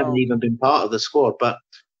No, they haven't no. even been part of the squad. But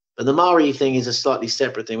the Mari thing is a slightly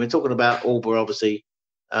separate thing. We're talking about Auba obviously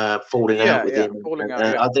falling out Yeah, with yeah. him. Falling And,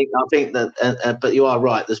 out. Yeah. I think that, but you are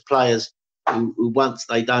right. There's players who once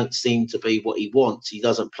they don't seem to be what he wants, he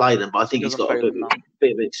doesn't play them. But I He think he's doesn't got a play them now.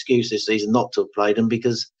 bit of an excuse this season not to have played them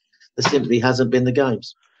because there simply hasn't been the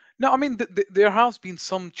games. No, I mean there has been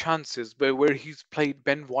some chances where he's played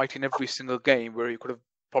Ben White in every single game where he could have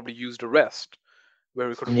probably used a rest, where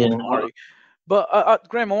he could have brought Yeah, in Murray. But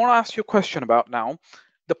Graham, I want to ask you a question about now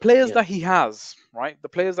the players yeah, that he has, right? The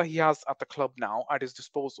players that he has at the club now at his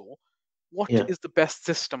disposal. What yeah, is the best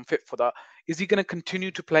system fit for that? Is he going to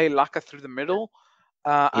continue to play Laka through the middle,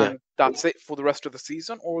 yeah, and that's it for the rest of the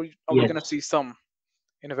season, or are we yeah. going to see some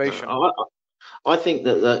innovation? I think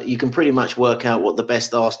that you can pretty much work out what the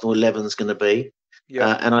best Arsenal 11 is going to be.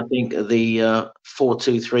 Yeah, And I think the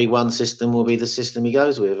 4-2-3-1 system will be the system he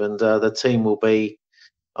goes with. And the team will be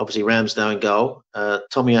obviously Ramsdale in goal,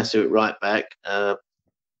 Tomiyasu at right back,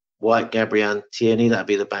 White, Gabriel, Tierney, that'd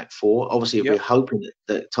be the back four. Obviously, we're yep, hoping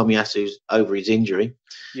that Tomiyasu's over his injury.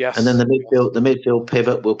 And then yes, yes, the midfield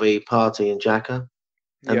pivot will be Partey and Xhaka.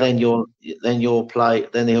 And yep, then he'll play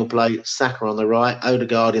Saka on the right,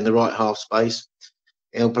 Odegaard in the right half space.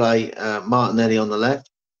 He'll play Martinelli on the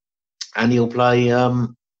left, and he'll play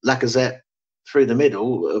Lacazette through the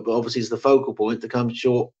middle. But obviously, it's the focal point to come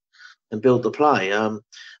short and build the play.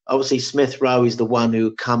 Obviously, Smith Rowe is the one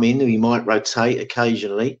who come in, who he might rotate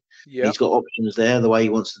occasionally. yep, He's got options there, the way he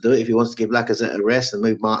wants to do it. If he wants to give Lacazette a rest and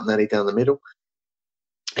move Martinelli down the middle,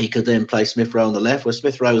 he could then play Smith Rowe on the left. Where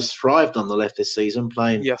Smith Rowe has thrived on the left this season,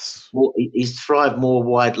 playing yes, more. He's thrived more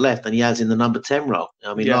wide left than he has in the number 10 role.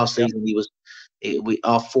 I mean, yep, last yep, season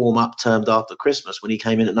our form upturned after Christmas when he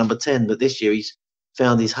came in at number 10, but this year he's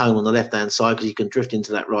found his home on the left hand side because he can drift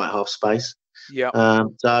into that right half space. yep.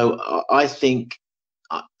 So I think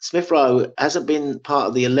Smith Rowe hasn't been part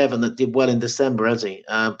of the 11 that did well in December, has he?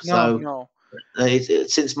 No, no.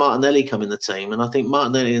 Since Martinelli come in the team, and I think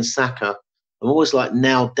Martinelli and Saka have always like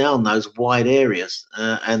nailed down those wide areas,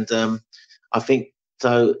 and I think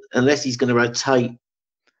so. Unless he's going to rotate,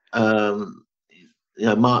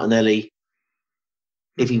 Martinelli,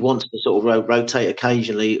 if he Mhm. wants to sort of rotate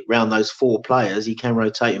occasionally around those four players, he can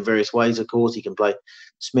rotate in various ways. Of course, he can play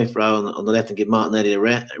Smith Rowe on the left and give Martinelli a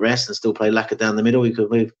rest, and still play Laka down the middle. He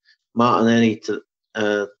could move Martinelli to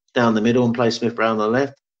down the middle and play Smith Rowe on the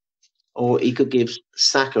left, or he could give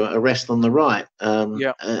Saka a rest on the right.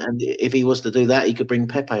 Yeah, And if he was to do that, he could bring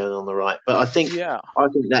Pepe on the right. But yeah, I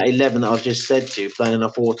think that 11 that I've just said to you, playing in a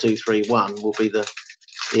 4-2-3-1, will be the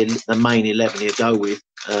main 11 he'll go with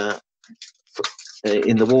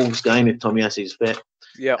in the Wolves game if Tomiyasu's fit,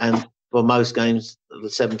 yeah. and for most games,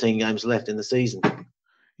 the 17 games left in the season.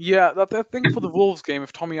 Yeah, I think for the Wolves game,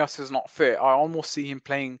 if Tomiyasu is not fit, I almost see him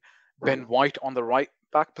playing Ben White on the right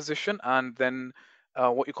back position, and then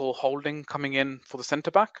what you call Holding coming in for the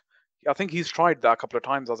centre back. I think he's tried that a couple of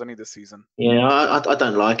times, hasn't he, this season? Yeah, I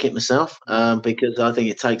don't like it myself Mm. because I think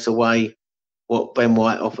it takes away what Ben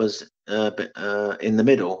White offers in the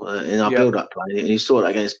middle in our Yeah. build-up play. And you saw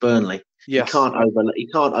that against Burnley. Yes. Yeah. He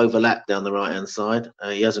can't overlap down the right hand side.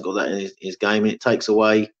 He hasn't got that in his game, and it takes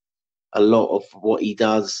away a lot of what he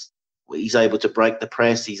does. He's able to break the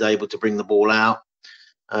press. He's able to bring the ball out,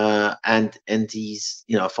 and he's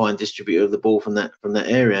a fine distributor of the ball from that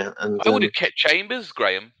area. And I would have kept Chambers,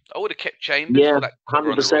 Graham. I would have kept Chambers yeah, for that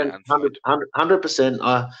cover on the right hand side. 100%.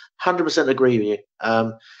 I 100% agree with you.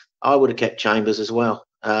 I would have kept Chambers as well,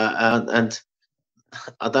 and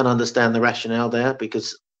I don't understand the rationale there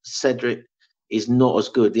because Cedric is not as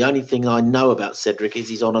good. The only thing I know about Cedric is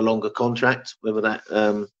he's on a longer contract, whether that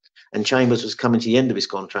and Chambers was coming to the end of his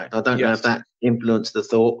contract. I don't know if Yes. that influenced the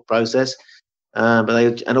thought process, but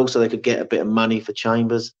they could get a bit of money for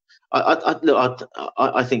Chambers.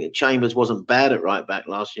 I think Chambers wasn't bad at right back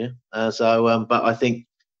last year. But I think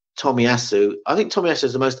Tomiyasu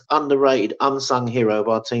is the most underrated, unsung hero of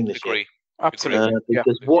our team this year Agree. Agree. Absolutely. Yeah.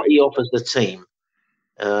 because what Agree. he offers the team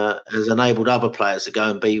has enabled other players to go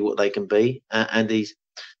and be what they can be, and he's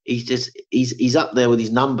up there with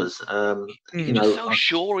his numbers. He's just so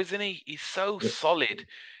sure, isn't he? He's so solid.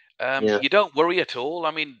 Yeah. You don't worry at all.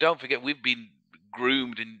 I mean, don't forget we've been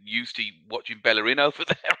groomed and used to watching Bellerin over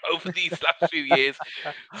there over these last few years.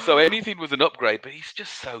 So anything was an upgrade, but he's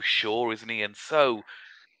just so sure, isn't he? And so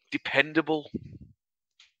dependable.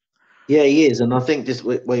 Yeah, he is, and I think just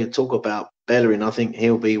when you talk about Bellerin, I think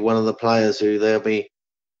he'll be one of the players who they'll be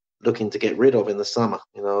looking to get rid of in the summer.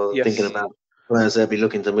 Thinking Yes. about players they'll be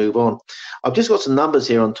looking to move on. I've just got some numbers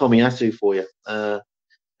here on Tomiyasu for you.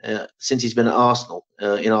 since he's been at Arsenal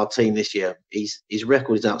in our team this year. His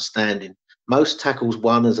record is outstanding. Most tackles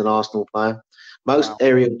won as an Arsenal player, most Wow.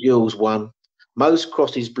 aerial duels won, most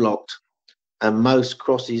crosses blocked, and most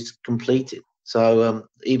crosses completed. So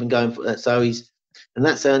even going for so and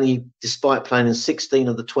that's only despite playing in 16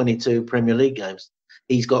 of the 22 Premier League games.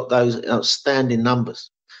 He's got those outstanding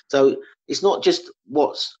numbers. So it's not just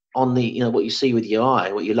what's on the what you see with your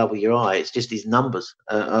eye, what you love with your eye. It's just his numbers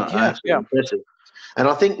are Yeah. absolutely Yeah. impressive. And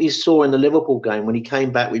I think we saw in the Liverpool game when he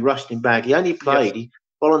came back, we rushed him back. He only Yes. played. He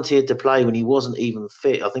volunteered to play when he wasn't even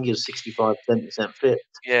fit. I think he was 65, 70% fit.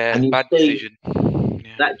 Yeah, And you bad see decision.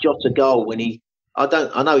 Yeah. that Jota goal when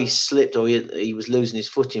I know he slipped or he was losing his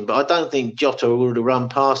footing, but I don't think Jota would have run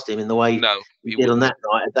past him in the way No, he he did on wouldn't.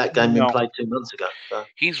 that night at that game being No. played 2 months ago. So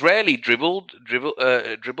He's rarely dribbled Dribble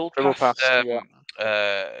past past. Yeah.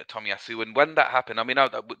 Tomiyasu, and when that happened, I mean,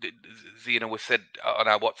 Zena was said on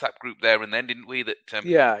our WhatsApp group there and then, didn't we, that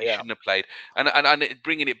Yeah. he Yeah. shouldn't have played, and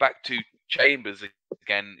bringing it back to Chambers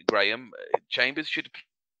again, Graham, Chambers should have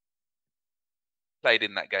played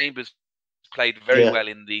in that game. Chambers played very yeah, well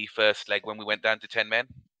in the first leg when we went down to 10 men.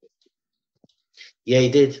 yeah, he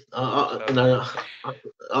did. So,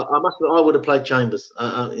 I would have played Chambers.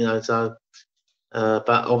 So. But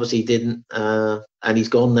obviously he didn't, and he's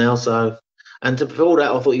gone now. So, and to before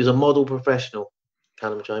that, I thought he was a model professional,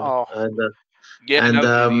 Callum Chambers, Oh. yeah, and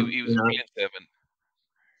no, he was a brilliant servant.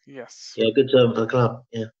 Yes. yeah, good servant for the club.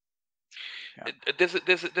 Yeah, Yeah.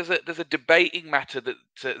 There's a debating matter that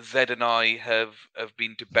Zed and I have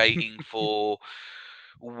been debating for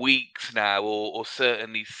weeks now, or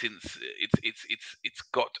certainly since it's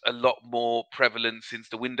got a lot more prevalent since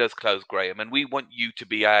the window's closed, Graham. And we want you to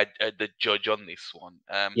be the judge on this one.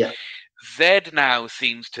 yeah, Zed now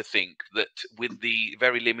seems to think that with the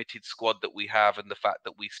very limited squad that we have and the fact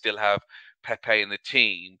that we still have Pepe in the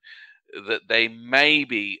team, that there may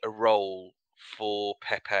be a role for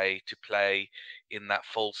Pepe to play in that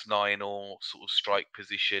false nine or sort of strike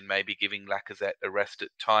position, maybe giving Lacazette a rest at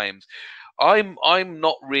times. I'm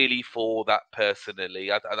not really for that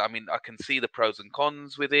personally. I mean, I can see the pros and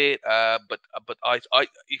cons with it, but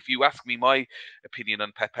if you ask me my opinion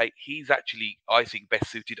on Pepe, he's actually, I think, best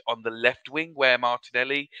suited on the left wing where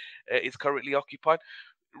Martinelli is currently occupied.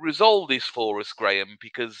 Resolve this for us, Graham,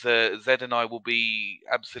 because Zed and I will be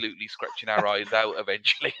absolutely scratching our eyes out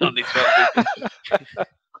eventually on this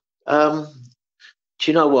one. Do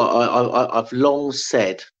you know what? I've long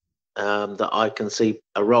said that I can see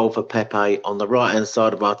a role for Pepe on the right hand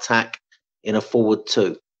side of our attack in a forward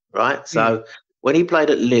two. Right, so. When he played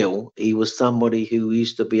at Lille, he was somebody who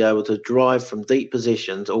used to be able to drive from deep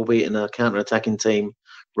positions, albeit in a counter-attacking team,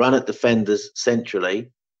 run at defenders centrally,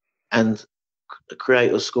 and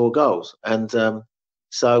create or score goals. And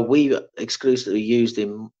so we exclusively used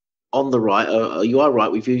him on the right. You are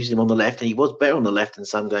right, we've used him on the left, and he was better on the left in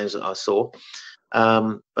some games that I saw.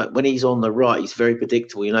 But when he's on the right, he's very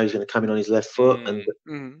predictable. You know he's going to come in on his left foot, and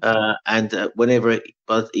whenever,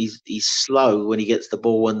 but he's slow when he gets the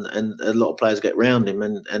ball, and a lot of players get round him,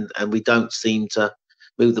 and we don't seem to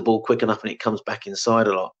move the ball quick enough, and it comes back inside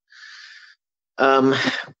a lot.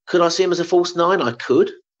 Could I see him as a false nine? I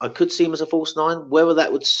could see him as a false nine. Whether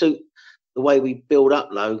that would suit the way we build up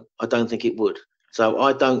low, I don't think it would. So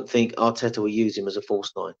I don't think Arteta will use him as a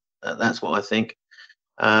false nine. That's what I think.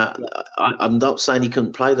 I'm not saying he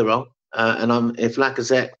couldn't play the role, and if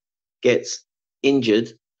Lacazette gets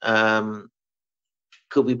injured,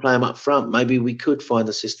 could we play him up front? Maybe we could find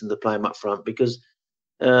a system to play him up front, because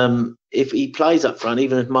if he plays up front,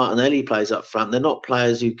 even if Martinelli plays up front, they're not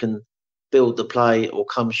players who can build the play or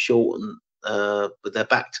come short and with their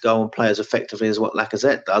back to goal and play as effectively as what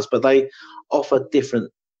Lacazette does, but they offer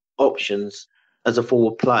different options as a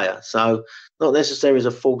forward player. So not necessarily as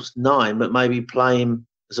a false nine, but maybe play him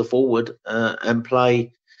as a forward and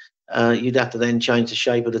play. You'd have to then change the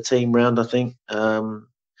shape of the team round, I think.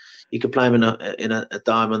 You could play him in a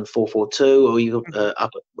diamond 4-4-2, or you could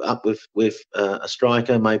up with a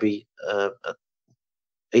striker, maybe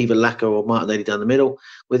either Laka or Martinelli down the middle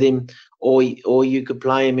with him, or you could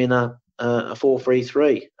play him in a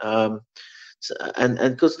 4-3-3. And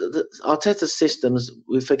because Arteta's systems,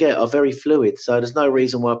 we forget, are very fluid, so there's no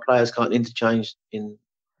reason why players can't interchange in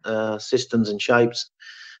systems and shapes.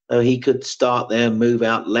 He could start there, move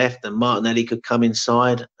out left, and Martinelli could come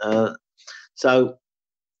inside. So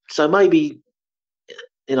maybe,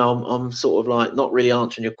 I'm sort of like not really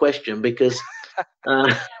answering your question, because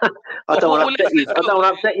I don't want to upset you. I don't want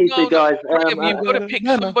to upset you two guys. Graham, you've got to pick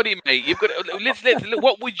somebody, mate. You've got to, let's.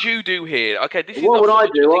 What would you do here? Okay, this is what not would so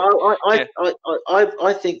I much do?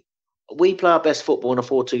 I think we play our best football in a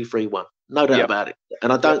 4-2-3-1. No doubt about it.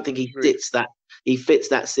 And I don't think he fits that. he fits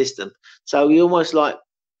that system. So you're almost like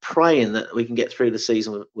praying that we can get through the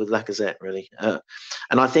season with Lacazette, really.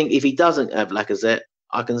 And I think if he doesn't have Lacazette,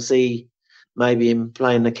 I can see maybe him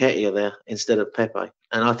playing Nketiah there instead of Pepe.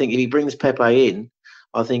 And I think if he brings Pepe in,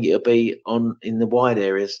 I think it'll be on in the wide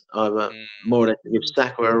areas, either more or less give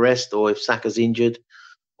Saka a rest, or if Saka's injured,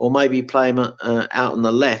 or maybe play him out on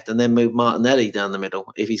the left and then move Martinelli down the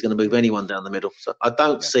middle if he's going to move anyone down the middle. So I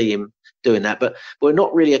don't see him doing that. But we're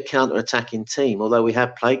not really a counter-attacking team, although we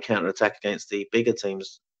have played counter-attack against the bigger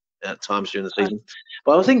teams at times during the season.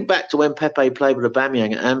 But I think back to when Pepe played with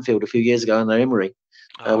Aubameyang at Anfield a few years ago under Emery.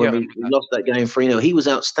 When we lost that game 3-0, he was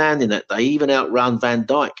outstanding that day. He even outrun Van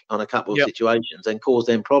Dijk on a couple of situations and caused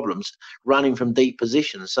them problems running from deep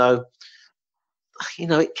positions. So,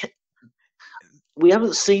 we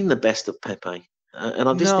haven't seen the best of Pepe. And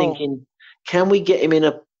I'm just thinking, can we get him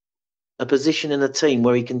in a position in a team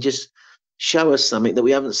where he can just show us something that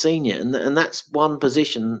we haven't seen yet? And that's one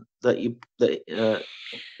position that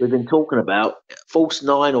we've been talking about, false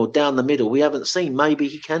nine or down the middle. We haven't seen. Maybe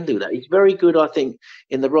he can do that. He's very good, I think,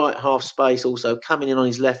 in the right half space, also coming in on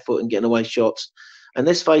his left foot and getting away shots. And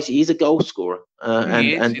let's face it, he's a goal scorer.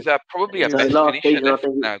 He's probably our best finisher left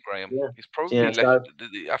now, Graham. He's probably left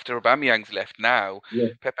after Aubameyang's left now.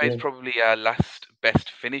 Pepe's probably our last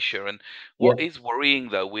best finisher. And what is worrying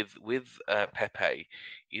though with Pepe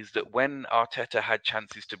is that when Arteta had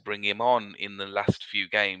chances to bring him on in the last few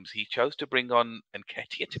games, he chose to bring on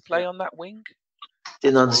Nketiah to play on that wing.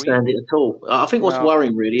 Didn't understand it at all. I think what's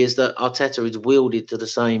worrying really is that Arteta is wielded to the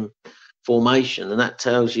same formation, and that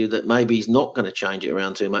tells you that maybe he's not going to change it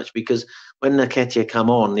around too much, because when Nketiah come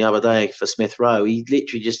on the other day for Smith Rowe, he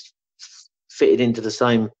literally just fitted into the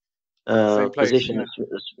same position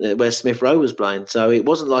where Smith Rowe was playing. So it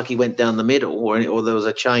wasn't like he went down the middle or there was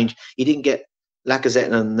a change. He didn't get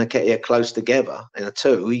Lacazette and Nketiah close together in a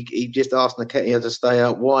two. He just asked Nketiah to stay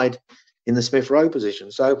out wide in the Smith Rowe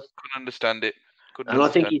position. So couldn't understand it. I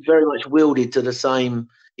think he's very much wielded to the same.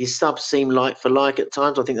 His subs seem like for like at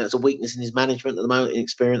times. I think that's a weakness in his management at the moment, in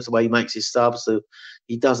experience, the way he makes his subs. So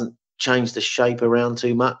he doesn't change the shape around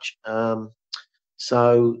too much.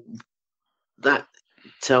 So that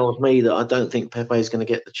tells me that I don't think Pepe is going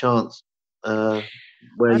to get the chance. Graham,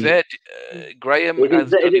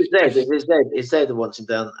 is Zed that wants him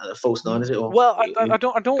down at a false nine? Is it? Well, I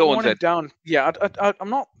don't want him down. Yeah, I'm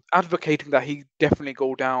not advocating that he definitely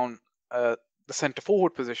go down the centre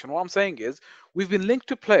forward position. What I'm saying is we've been linked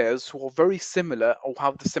to players who are very similar or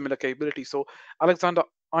have the similar capability. So Alexander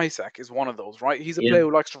Isak is one of those, right? He's a player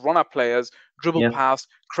who likes to run at players, dribble past,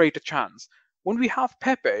 create a chance. When we have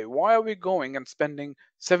Pepe, why are we going and spending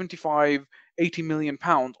 75, 80 million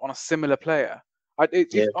pounds on a similar player?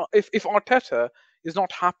 If Arteta is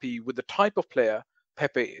not happy with the type of player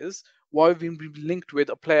Pepe is, why have we been linked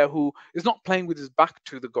with a player who is not playing with his back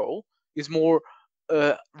to the goal, is more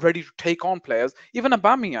ready to take on players? Even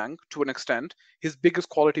Aubameyang, to an extent, his biggest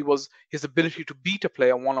quality was his ability to beat a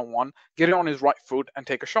player one-on-one, get it on his right foot and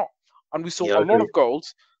take a shot. And we saw a lot of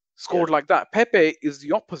goals scored like that. Pepe is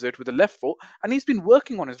the opposite with the left foot, and he's been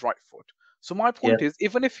working on his right foot. So my point is,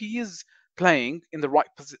 even if he is playing in the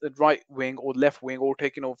right wing or left wing or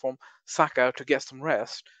taking over from Saka to get some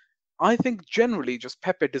rest, I think generally just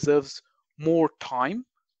Pepe deserves more time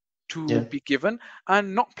to be given,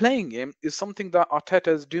 and not playing him is something that Arteta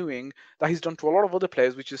is doing that he's done to a lot of other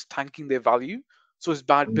players, which is tanking their value. So it's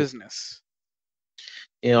bad business.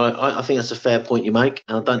 I think that's a fair point you make,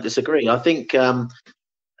 and I don't disagree. I think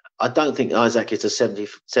I don't think Isak is a 70,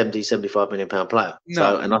 75 million pound player.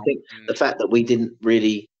 And I think the fact that we didn't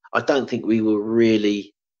really, I don't think we were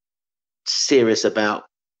really serious about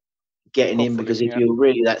getting him, because if you were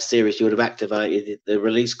really that serious, you would have activated the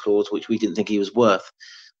release clause, which we didn't think he was worth.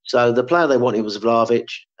 So the player they wanted was Vlahovic.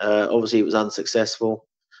 Obviously, it was unsuccessful.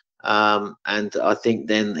 And I think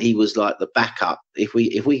then he was like the backup. If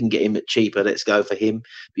we can get him at cheaper, let's go for him.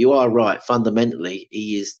 But you are right. Fundamentally,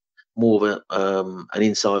 he is more of an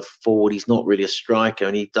inside forward. He's not really a striker,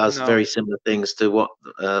 and he does very similar things to what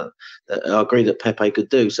I agree that Pepe could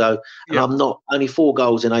do. So, and I'm not only 4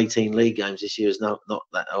 goals in 18 league games this year is not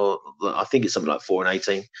that, or I think it's something like 4 in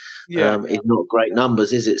 18. It's not great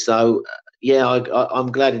numbers, is it? So,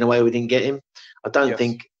 I'm glad in a way we didn't get him. I don't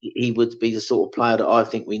think he would be the sort of player that I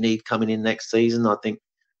think we need coming in next season. I think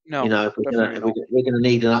if we're going to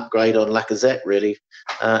need an upgrade on Lacazette, really,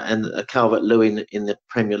 and Calvert-Lewin in the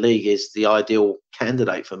Premier League is the ideal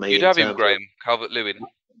candidate for me. You'd have him, Graham, Calvert-Lewin.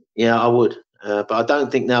 Yeah, I would. But I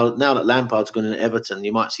don't think now that Lampard's gone into Everton,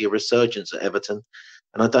 you might see a resurgence at Everton.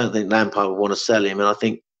 And I don't think Lampard would want to sell him. And I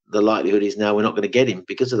think the likelihood is now we're not going to get him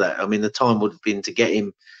because of that. I mean, the time would have been to get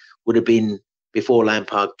him would have been before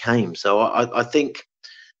Lampard came. So I think,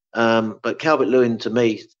 but Calvert-Lewin to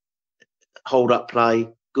me, hold up play,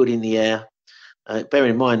 good in the air. Bear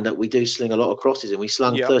in mind that we do sling a lot of crosses, and we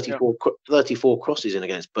slung Yeah, 34 crosses in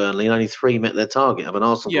against Burnley, and only 3 met their target of an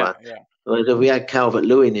Arsenal yeah, player. yeah, Whereas if we had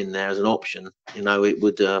Calvert-Lewin in there as an option, it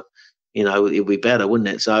would, it would be better, wouldn't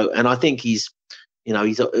it? So, and I think he's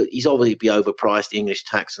obviously be overpriced, the English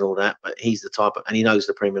tax and all that, but he's the type of, and he knows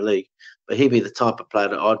the Premier League, but he'd be the type of player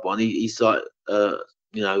that I'd want. He's like, a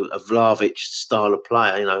Vlahovic style of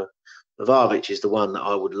player. Vlahovic is the one that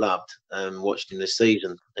I would loved watched him this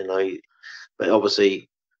season. But obviously,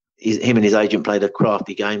 him and his agent played a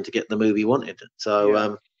crafty game to get the move he wanted.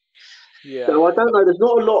 So, yeah. so I don't know. There's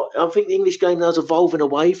not a lot. I think the English game now is evolving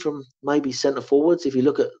away from maybe centre forwards. If you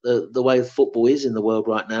look at the way football is in the world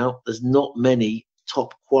right now, there's not many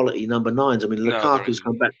top quality number nines. I mean, No, there Lukaku's isn't.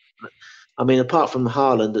 come back. I mean, apart from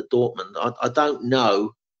Haaland at Dortmund, I don't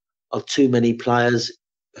know of too many players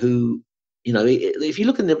who, if you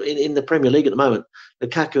look in the Premier League at the moment,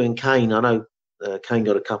 Lukaku and Kane. I know Kane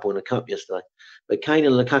got a couple in the cup yesterday, but Kane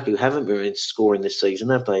and Lukaku haven't been scoring this season,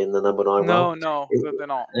 have they? In the number 9 role. No, they're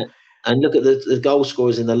not. And look at the goal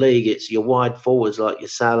scorers in the league. It's your wide forwards like your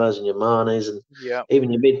Salahs and your Manes, and Yeah,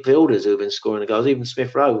 even your midfielders who have been scoring the goals. Even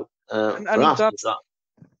Smith Rowe for and us.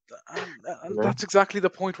 and that's exactly the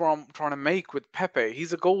point where I'm trying to make with Pepe.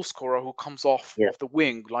 He's a goal scorer who comes off Yeah, of the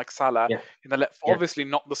wing like Salah yeah, in the left. yeah, Obviously,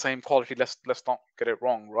 not the same quality. Let's not get it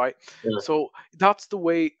wrong, right? yeah, So that's the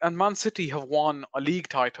way. And Man City have won a league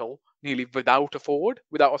title nearly without a forward,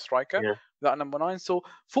 without a striker, yeah, without a number 9. So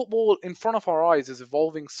football in front of our eyes is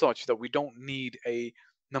evolving such that we don't need a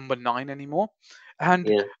number 9 anymore. And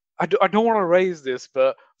yeah. I don't want to raise this,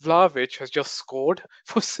 but Vlahovic has just scored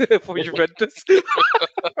for Juventus.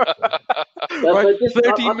 Right, But just,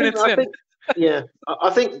 13 minutes I in. think, yeah,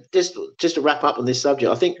 I think just to wrap up on this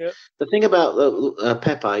subject, I think Yeah, the thing about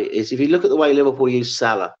Pepe is if you look at the way Liverpool use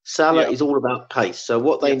Salah, Salah yeah, is all about pace. So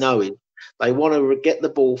what they yes, know is they want to get the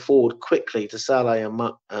ball forward quickly to Salah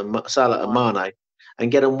Salah and Mane. Mane,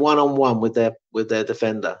 and get them one on one with their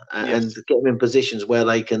defender, and Yes, get them in positions where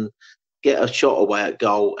they can get a shot away at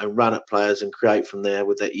goal and run at players and create from there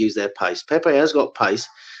use their pace. Pepe has got pace,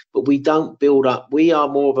 but we don't build up. We are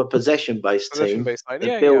more of a possession-based team possession-based side. and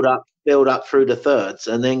Yeah, yeah, build up through the thirds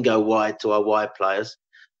and then go wide to our wide players.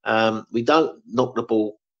 We don't knock the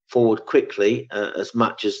ball forward quickly as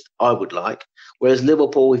much as I would like. Whereas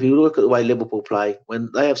Liverpool, if you look at the way Liverpool play,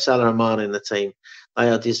 when they have Salah and Mane in the team,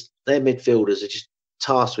 their midfielders are just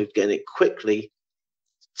tasked with getting it quickly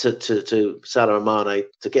to Salah and Mane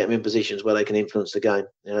to get them in positions where they can influence the game.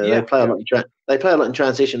 They yeah, play a yeah. lot they play a lot in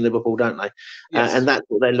transition, Liverpool, don't they? And Yes, that's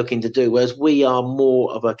what they're looking to do. Whereas we are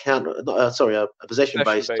more of a a possession based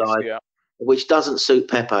possession-based. side, Yeah, which doesn't suit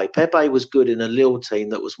Pepe. Pepe was good in a Lille team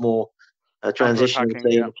that was more a transitional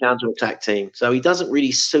counter-attacking. team, Yeah, a counter attack team. So he doesn't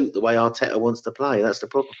really suit the way Arteta wants to play. That's the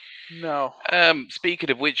problem. no, Speaking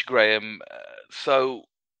of which, Graham, so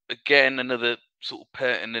again, another sort of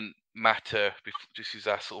pertinent matter. This is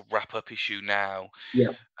our sort of wrap up issue now.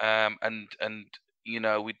 Yeah, And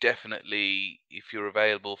we definitely, if you're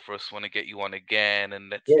available for us, want to get you on again, and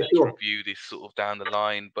let's yeah, let's sure. review this sort of down the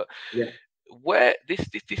line. But Yeah, where this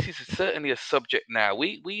is certainly a subject now.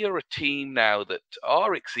 We are a team now that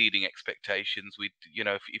are exceeding expectations.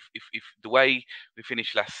 If the way we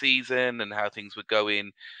finished last season and how things were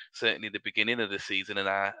going, certainly the beginning of the season and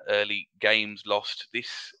our early games lost this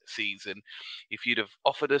season, if you'd have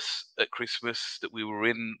offered us at Christmas that we were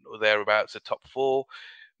in or thereabouts a top 4,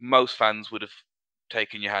 most fans would have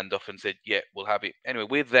taken your hand off and said, "Yeah, we'll have it." Anyway,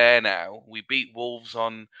 we're there now. We beat Wolves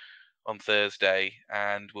on Thursday,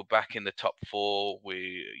 and we're back in the top 4.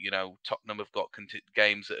 Tottenham have got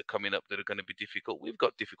games that are coming up that are going to be difficult. We've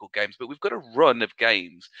got difficult games, but we've got a run of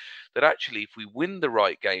games that actually, if we win the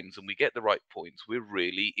right games and we get the right points, we're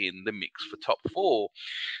really in the mix for top 4.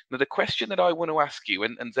 Now, the question that I want to ask you,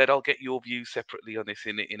 and Zed, I'll get your view separately on this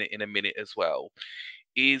in a minute as well,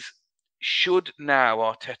 is should now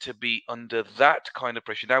Arteta be under that kind of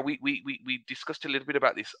pressure? Now, we discussed a little bit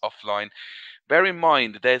about this offline. Bear in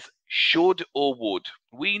mind, there's should or would.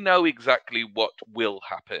 We know exactly what will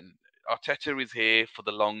happen. Arteta is here for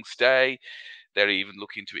the long stay. They're even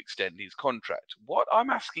looking to extend his contract. What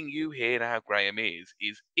I'm asking you here now, Graham, is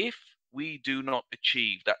if we do not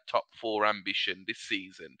achieve that top 4 ambition this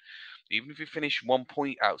season, even if we finish 1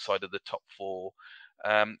 point outside of the top 4,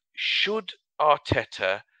 should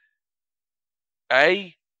Arteta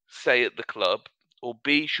A, stay at the club, or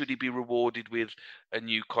B, should he be rewarded with a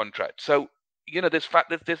new contract? So, there's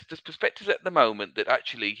perspectives at the moment that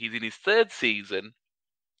actually he's in his 3rd season.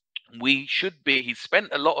 He's spent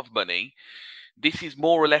a lot of money. this is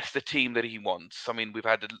more or less the team that he wants. I mean, we've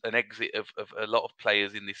had an exit of a lot of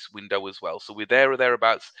players in this window as well, so we're there or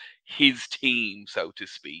thereabouts his team, so to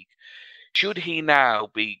speak. Should he now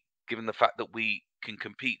be, given the fact that we can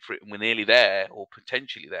compete for it and we're nearly there or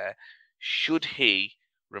potentially there, should he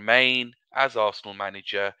remain as Arsenal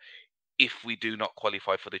manager if we do not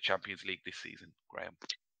qualify for the Champions League this season, Graham?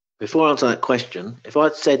 Before I answer that question, if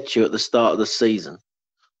I'd said to you at the start of the season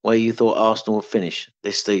where you thought Arsenal would finish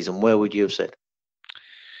this season, where would you have said?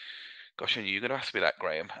 Gosh, I knew you were going to ask me that,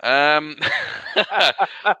 Graham.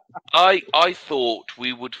 I thought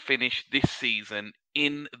we would finish this season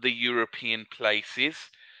in the European places,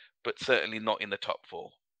 but certainly not in the top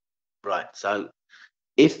four. Right. So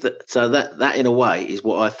that in a way is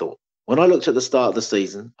what I thought. When I looked at the start of the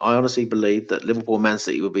season, I honestly believed that Liverpool, Man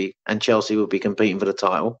City and Chelsea would be competing for the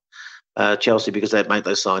title. Chelsea, because they'd made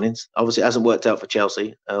those signings. Obviously, it hasn't worked out for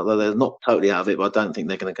Chelsea, although they're not totally out of it, but I don't think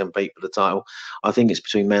they're going to compete for the title. I think it's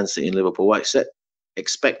between Man City and Liverpool. I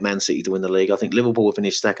expect Man City to win the league. I think Liverpool will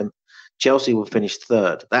finish second. Chelsea will finish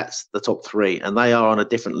third. That's the top three, and they are on a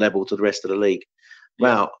different level to the rest of the league. Yeah.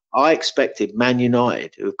 Now, I expected Man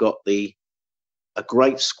United, who've got a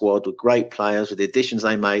great squad with great players, with the additions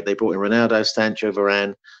they made. They brought in Ronaldo, Sancho,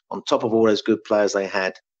 Varane, on top of all those good players they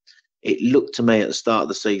had. It looked to me at the start of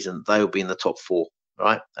the season they would be in the top four,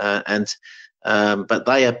 right? But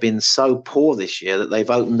they have been so poor this year that they've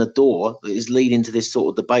opened the door that is leading to this sort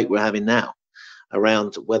of debate we're having now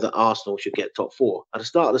around whether Arsenal should get top four. At the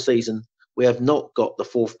start of the season, we have not got the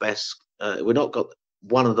fourth best. We've not got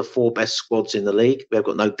one of the four best squads in the league. We have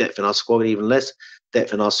got no depth in our squad, even less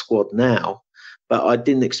depth in our squad now. But I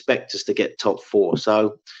didn't expect us to get top four.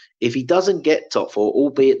 So if he doesn't get top four,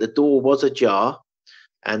 albeit the door was ajar,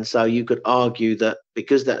 and so you could argue that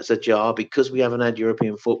because that's ajar, because we haven't had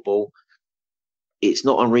European football, it's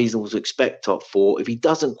not unreasonable to expect top four. If he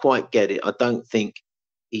doesn't quite get it, I don't think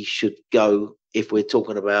he should go. If we're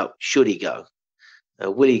talking about should he go,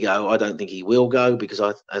 will he go? I don't think he will go because,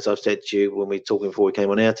 as I've said to you when we were talking before we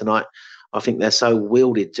came on air tonight, I think they're so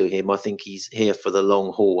wielded to him. I think he's here for the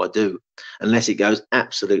long haul. I do, unless it goes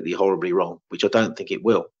absolutely horribly wrong, which I don't think it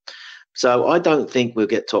will. So I don't think we'll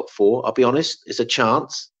get top four. I'll be honest, it's a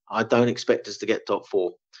chance. I don't expect us to get top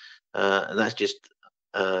four. And that's just,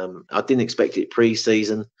 I didn't expect it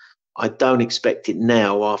pre-season. I don't expect it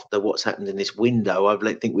now after what's happened in this window.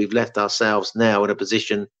 I think we've left ourselves now in a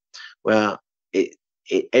position where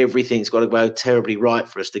everything's got to go terribly right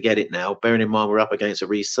for us to get it now. Bearing in mind we're up against a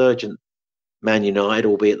resurgent Man United,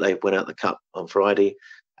 albeit they went out the cup on Friday,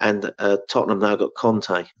 and Tottenham now got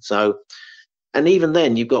Conte. So, and even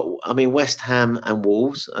then, you've got, I mean, West Ham and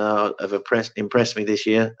Wolves have impressed me this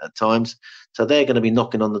year at times. So they're going to be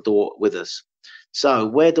knocking on the door with us. So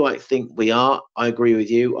where do I think we are? I agree with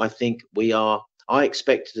you. I think we are. I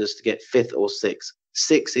expected us to get fifth or sixth.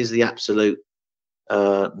 Sixth is the absolute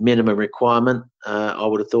minimum requirement. I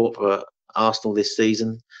would have thought for Arsenal this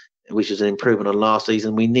season, which is an improvement on last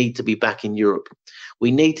season. We need to be back in Europe.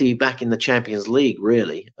 We need to be back in the Champions League,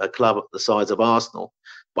 really, a club the size of Arsenal.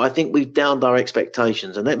 But I think we've downed our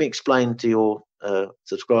expectations. And let me explain to your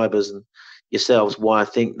subscribers and yourselves why I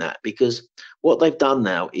think that. Because what they've done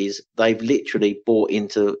now is they've literally bought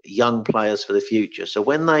into young players for the future. So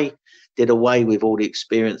when they did away with all the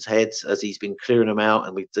experienced heads, as he's been clearing them out,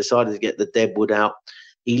 and we've decided to get the deadwood out,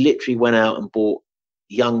 he literally went out and bought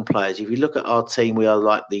young players. If you look at our team, we are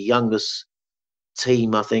like the youngest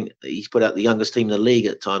team. I think he's put out the youngest team in the league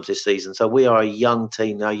at times this season. So we are a young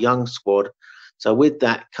team now, young squad. So with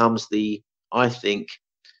that comes I think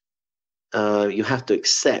you have to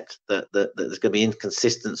accept that there's going to be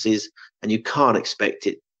inconsistencies, and you can't expect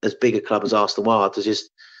it as big a club as Arsenal are to just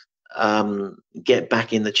get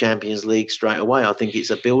back in the Champions League straight away. I think it's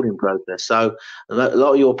a building process. So a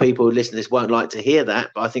lot of your people who listen to this won't like to hear that,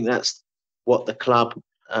 but I think that's what the club,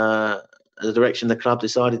 the direction the club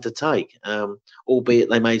decided to take, albeit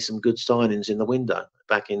they made some good signings in the window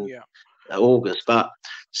back in August. But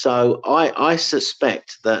so I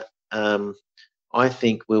suspect that I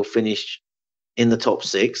think we'll finish in the top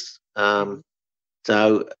six.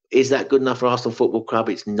 So is that good enough for Arsenal Football Club?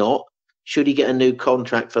 It's not. Should he get a new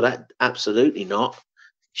contract for that? Absolutely not.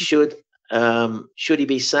 Should he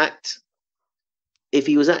be sacked? If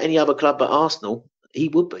he was at any other club but Arsenal, he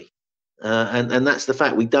would be. And that's the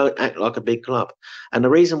fact. We don't act like a big club. And the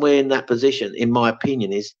reason we're in that position, in my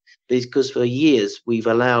opinion, is because for years we've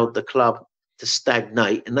allowed the club to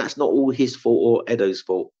stagnate, and that's not all his fault or Edo's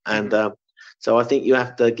fault. And so I think you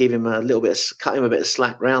have to give him cut him a bit of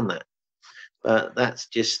slack around that. But that's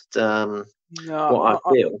just what I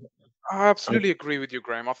feel. I absolutely agree with you,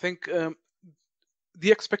 Graham. I think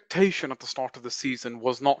the expectation at the start of the season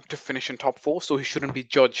was not to finish in top four, so he shouldn't be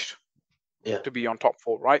judged Yeah. to be on top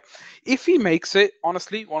four, right? If he makes it,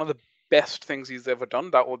 honestly, one of the best things he's ever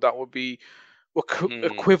done. That would be Mm,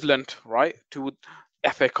 equivalent, right, to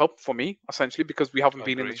FA Cup for me, essentially, because we haven't I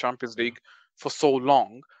been in the agree. Champions Yeah. League for so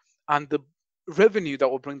long, and the revenue that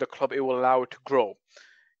will bring the club, it will allow it to grow.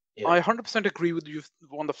 Yeah. I 100% agree with you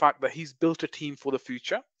on the fact that he's built a team for the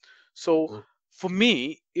future. So Mhm. for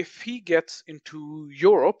me, if he gets into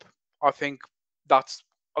Europe, I think that's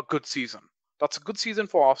a good season. That's a good season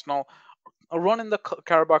for Arsenal. A run in the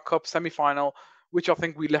Carabao Cup semi-final, which I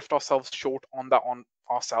think we left ourselves short on that on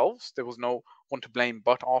ourselves. There was no one to blame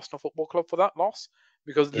but Arsenal Football Club for that loss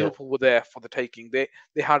because Yeah. Liverpool were there for the taking. They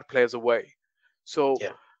had players away. So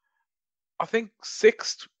Yeah. I think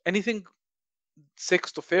anything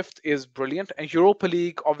sixth to fifth is brilliant, and Europa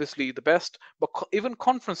League obviously the best, but even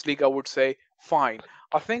Conference League I would say fine.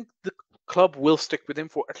 I think the club will stick with him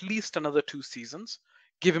for at least another 2 seasons.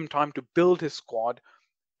 Give him time to build his squad,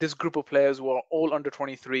 this group of players who are all under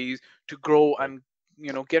 23s, to grow Yeah.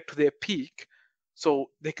 and get to their peak so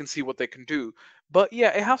they can see what they can do. But yeah,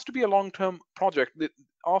 it has to be a long-term project.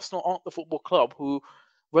 Arsenal aren't the football club who,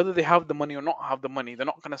 whether they have the money or not have the money, they're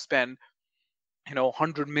not going to spend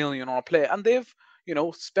 100 million on a player, and they've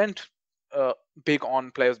spent uh, big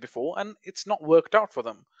on players before and it's not worked out for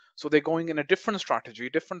them, so they're going in a different strategy,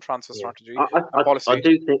 different transfer Yeah. strategy I, and I, I policy.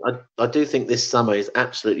 do think I do think this summer is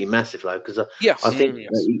absolutely massive, though, because I Yes, think Mm,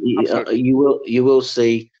 yes, absolutely. you will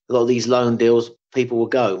see a lot of these loan deals. People will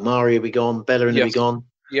go. Mari will be gone. Bellerin will be Yes. gone.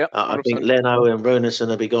 Yeah, I think 100%. Leno and Runason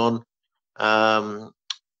will be gone. Um,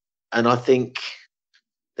 and I think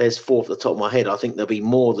there's four off the top of my head. I think there'll be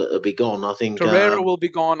more that will be gone. I think Torreira will be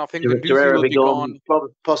gone. I think Gunduzi Torreira will will be be gone. gone.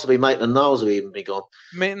 Possibly Maitland-Niles will even be gone.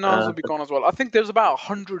 Maintenance Uh, will be gone as well. I think there's about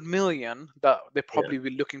 100 million that they yeah, probably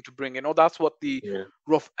will looking to bring in. Or that's what the yeah,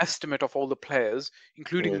 rough estimate of all the players, yeah.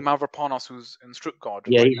 including Mavropanos, who's in Stuttgart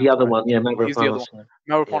Yeah, right he's the now, other right? one. Yeah, He's the other Mavropanos. one.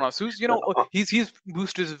 Yeah, yeah. Mavropanos, who's But, he's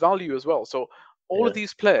boosted his value as well. So all of yeah,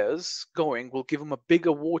 these players going will give him a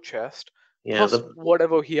bigger war chest, yeah. plus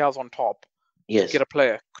whatever he has on top to Yes. get a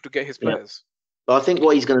player to get his Yeah. players. But I think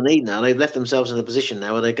what he's going to need now, they've left themselves in a position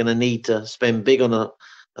now where they're going to need to spend big on a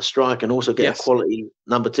striker and also get a Yes, quality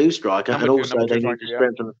number two striker, and also number two they need striker.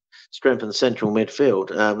 to Yeah. strengthen central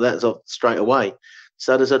midfield. That's off straight away.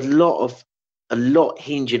 So there's a lot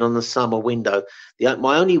hinging on the summer window.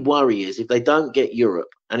 My only worry is if they don't get Europe,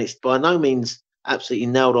 and it's by no means absolutely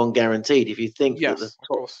nailed on guaranteed. If you think that the Yes, of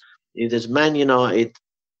top, course. if there's Man United,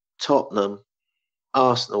 Tottenham,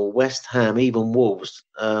 Arsenal, West Ham, even Wolves.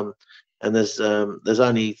 And there's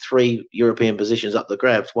only three European positions up the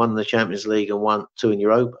grabs: one in the Champions League and two in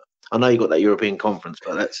Europa. I know you got that European Conference,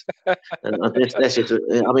 but that's just.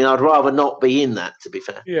 I mean, I'd rather not be in that, to be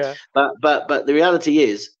fair. Yeah. But the reality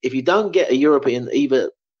is, if you don't get a European,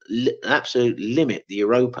 either absolute limit the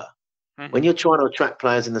Europa when Hmm. you're trying to attract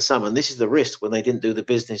players in the summer, and this is the risk when they didn't do the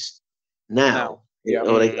business Now. now. Yeah.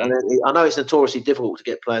 mm, I know it's notoriously difficult to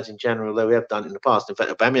get players in January, although we have done it in the past. In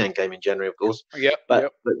fact, Aubameyang came in January, of course. Yep. But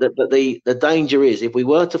Yep. the danger is if we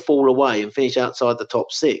were to fall away and finish outside the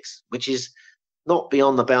top six, which is not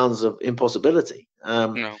beyond the bounds of impossibility.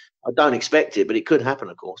 no. I don't expect it, but it could happen,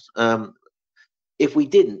 of course. If we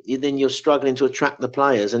didn't, then you're struggling to attract the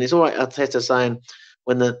players, and it's all right. Arteta saying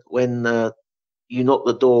when you knock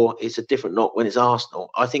the door, it's a different knock when it's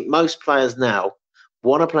Arsenal. I think most players now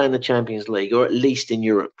want to play in the Champions League or at least in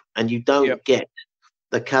Europe, and you Yep. don't get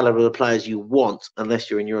the caliber of players you want unless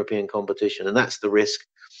you're in European competition, and that's the risk.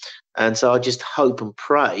 And so I just hope and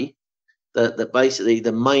pray that basically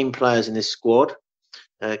the main players in this squad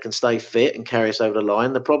can stay fit and carry us over the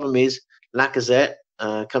line. The problem is Lacazette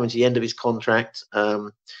coming to the end of his contract.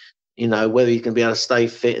 Whether he's going to be able to stay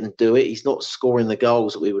fit and do it. He's not scoring the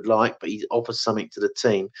goals that we would like, but he offers something to the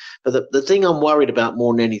team. But the thing I'm worried about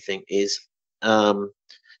more than anything is,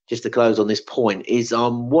 just to close on this point, is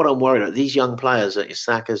what I'm worried about. These young players, like your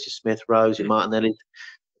Sakas, your Smith Rose, your Martinelli,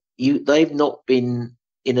 they've not been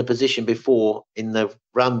in a position before in the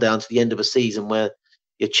rundown to the end of a season where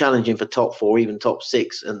you're challenging for top four, even top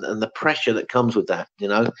six, and the pressure that comes with that,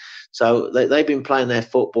 So they've been playing their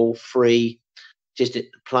football free, just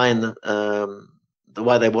playing the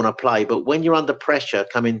way they want to play. But when you're under pressure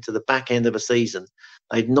coming to the back end of a season,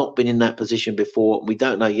 they've not been in that position before. We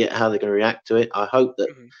don't know yet how they're going to react to it. I hope that,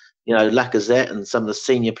 Hmm. Lacazette and some of those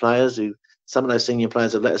senior players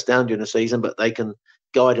have let us down during the season, but they can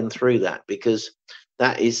guide them through that, because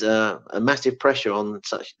that is a massive pressure on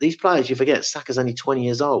these players. You forget Saka's only 20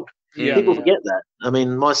 years old. Yeah. People Mm, Yeah. forget that. I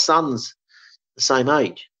mean, my son's the same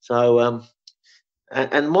age. So,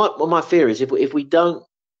 and my fear is if we don't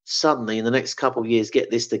suddenly in the next couple of years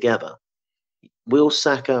get this together, will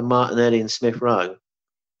Saka, Martinelli, and Smith Rowe,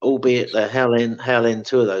 albeit they're hell in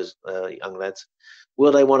two of those young lads,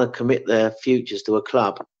 will they want to commit their futures to a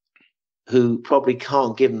club who probably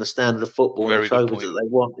can't give them the standard of football and the Very good trophies point. that they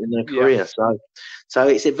want in their Yeah. career? So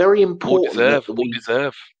it's very Or important deserve. that Or we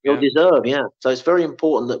deserve. will Yeah. deserve, yeah. So it's very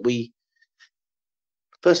important that we,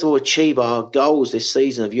 first of all, achieve our goals this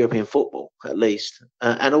season of European football, at least,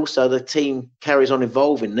 and also the team carries on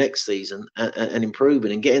evolving next season and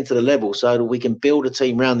improving and getting to the level so that we can build a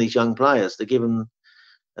team around these young players to give them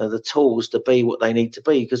the tools to be what they need to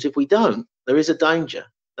be. Because if we don't, there is a danger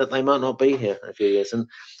that they might not be here in a few years, and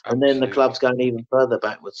then the Absolutely. club's going even further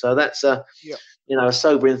backwards. So that's a Yeah. a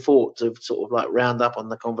sobering thought to sort of like round up on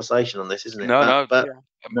the conversation on this, isn't it? No. But Yeah.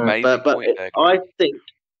 Amazing point there, I Graham. think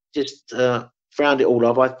just round it all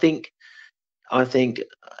up. I think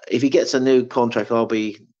if he gets a new contract, I'll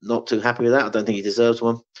be not too happy with that. I don't think he deserves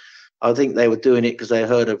one. I think they were doing it because they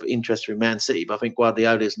heard of interest from Man City, but I think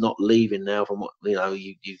Guardiola's not leaving now. From what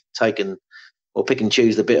you've taken or pick and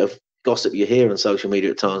choose the bit of gossip you hear on social media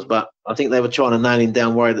at times. But I think they were trying to nail him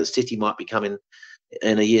down, worried that City might be coming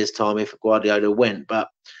in a year's time if Guardiola went. But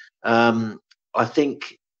I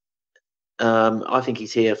think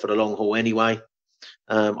he's here for the long haul anyway.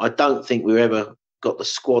 I don't think we ever got the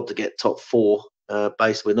squad to get top four.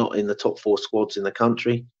 We're not in the top four squads in the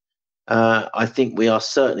country. I think we are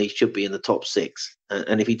certainly should be in the top six.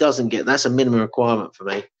 And if he doesn't get, that's a minimum requirement for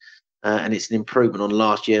me. And it's an improvement on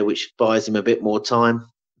last year, which buys him a bit more time.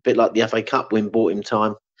 A bit like the FA Cup win bought him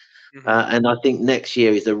time. And I think next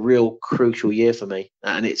year is a real crucial year for me.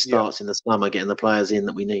 And it starts in the summer, getting the players in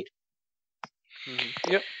that we need.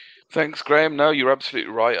 Yep. Thanks, Graham. No, you're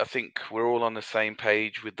absolutely right. I think we're all on the same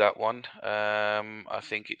page with that one. I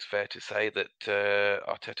think it's fair to say that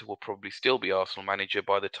Arteta will probably still be Arsenal manager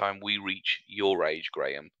by the time we reach your age,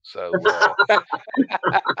 Graham. So,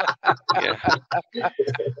 yeah.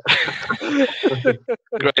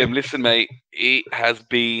 Graham, listen, mate. It has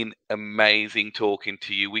been amazing talking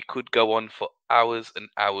to you. We could go on for hours and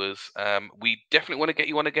hours. We definitely want to get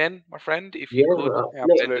you on again, my friend. If you could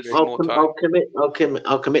lend us some more time.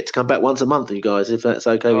 I'll commit to come back once a month, you guys, if that's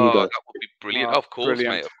okay with you guys. That would be brilliant. Of course,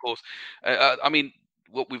 mate. Of course. I mean,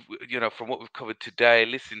 what we've from what we've covered today,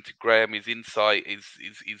 listening to Graham, his insight, his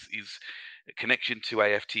connection to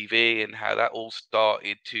AFTV and how that all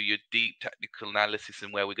started, to your deep technical analysis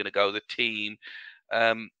and where we're going to go, the team.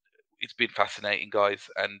 It's been fascinating, guys.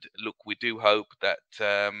 And look, we do hope that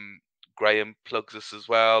Graham plugs us as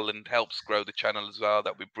well and helps grow the channel as well.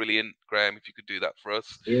 That'd be brilliant, Graham, if you could do that for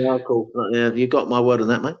us. Yeah, cool. Yeah, you got my word on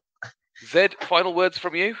that, mate. Zed, final words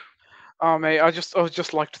from you? Oh, mate, I would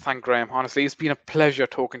just like to thank Graham. Honestly, it's been a pleasure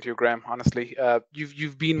talking to you, Graham. Honestly,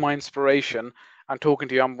 you've been my inspiration, and talking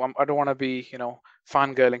to you, I don't want to be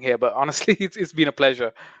fangirling here, but honestly, it's been a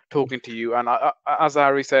pleasure talking to you. And as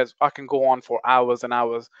Harry says, I can go on for hours and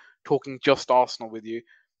hours talking just Arsenal with you.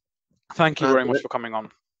 Thank you very much for coming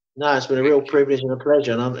on. No, it's been a real privilege and a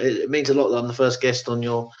pleasure, and it means a lot that I'm the first guest on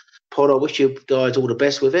your pod. I wish you guys all the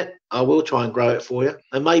best with it. I will try and grow it for you,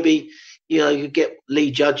 and maybe you get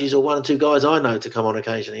lead judges or one or two guys I know to come on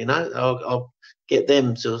occasionally. I'll get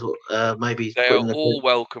them to maybe. They are all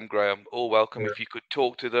welcome, Graham. All welcome. Yeah. If you could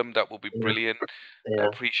talk to them, that would be brilliant. Yeah. I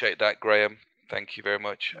appreciate that, Graham. Thank you very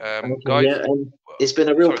much, Okay, guys. yeah, it's been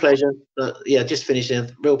a real pleasure. Just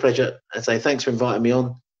finishing, real pleasure. I say thanks for inviting me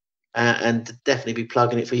on. And definitely be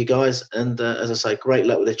plugging it for you guys. And as I say, great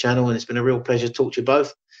luck with the channel. And it's been a real pleasure to talk to you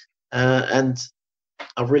both. And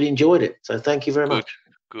I've really enjoyed it. So thank you very much.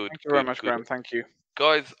 Thank you very much, Graham. Thank you.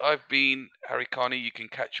 Guys, I've been Harry Carney. You can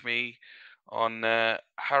catch me on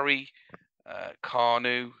Harry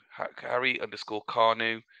Carnu,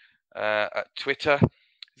 Harry_Carnu at Twitter.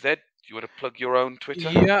 Zed, do you want to plug your own Twitter?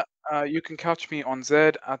 Yeah, you can catch me on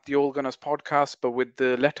Zed at the Old Gunners Podcast, but with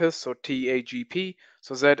the letters, so TAGP.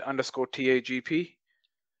 So Z_TAGP.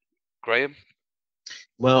 Graham?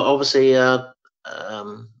 Well, obviously,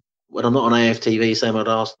 when I'm not on AFTV, same with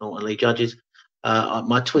Arsenal and League Judges,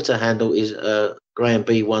 my Twitter handle is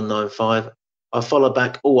GrahamB195. I follow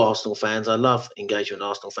back all Arsenal fans. I love engaging with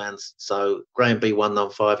Arsenal fans. So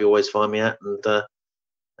GrahamB195, you always find me at, and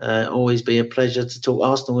always be a pleasure to talk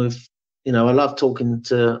Arsenal with. I love talking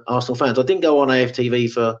to Arsenal fans. I didn't go on AFTV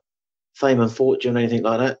for fame and fortune or anything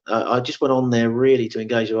like that. I just went on there really to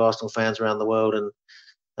engage with Arsenal fans around the world and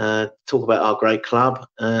talk about our great club.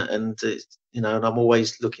 And I'm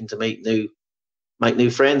always looking to make new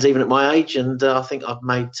friends, even at my age. And I think I've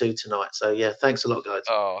made 2 tonight. So yeah, thanks a lot, guys.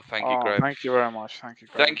 Oh, thank you, Graham. Thank you very much. Thank you,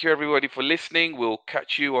 Graham. Thank you, everybody, for listening. We'll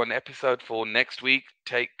catch you on episode 4 next week.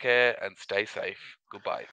 Take care and stay safe. Goodbye.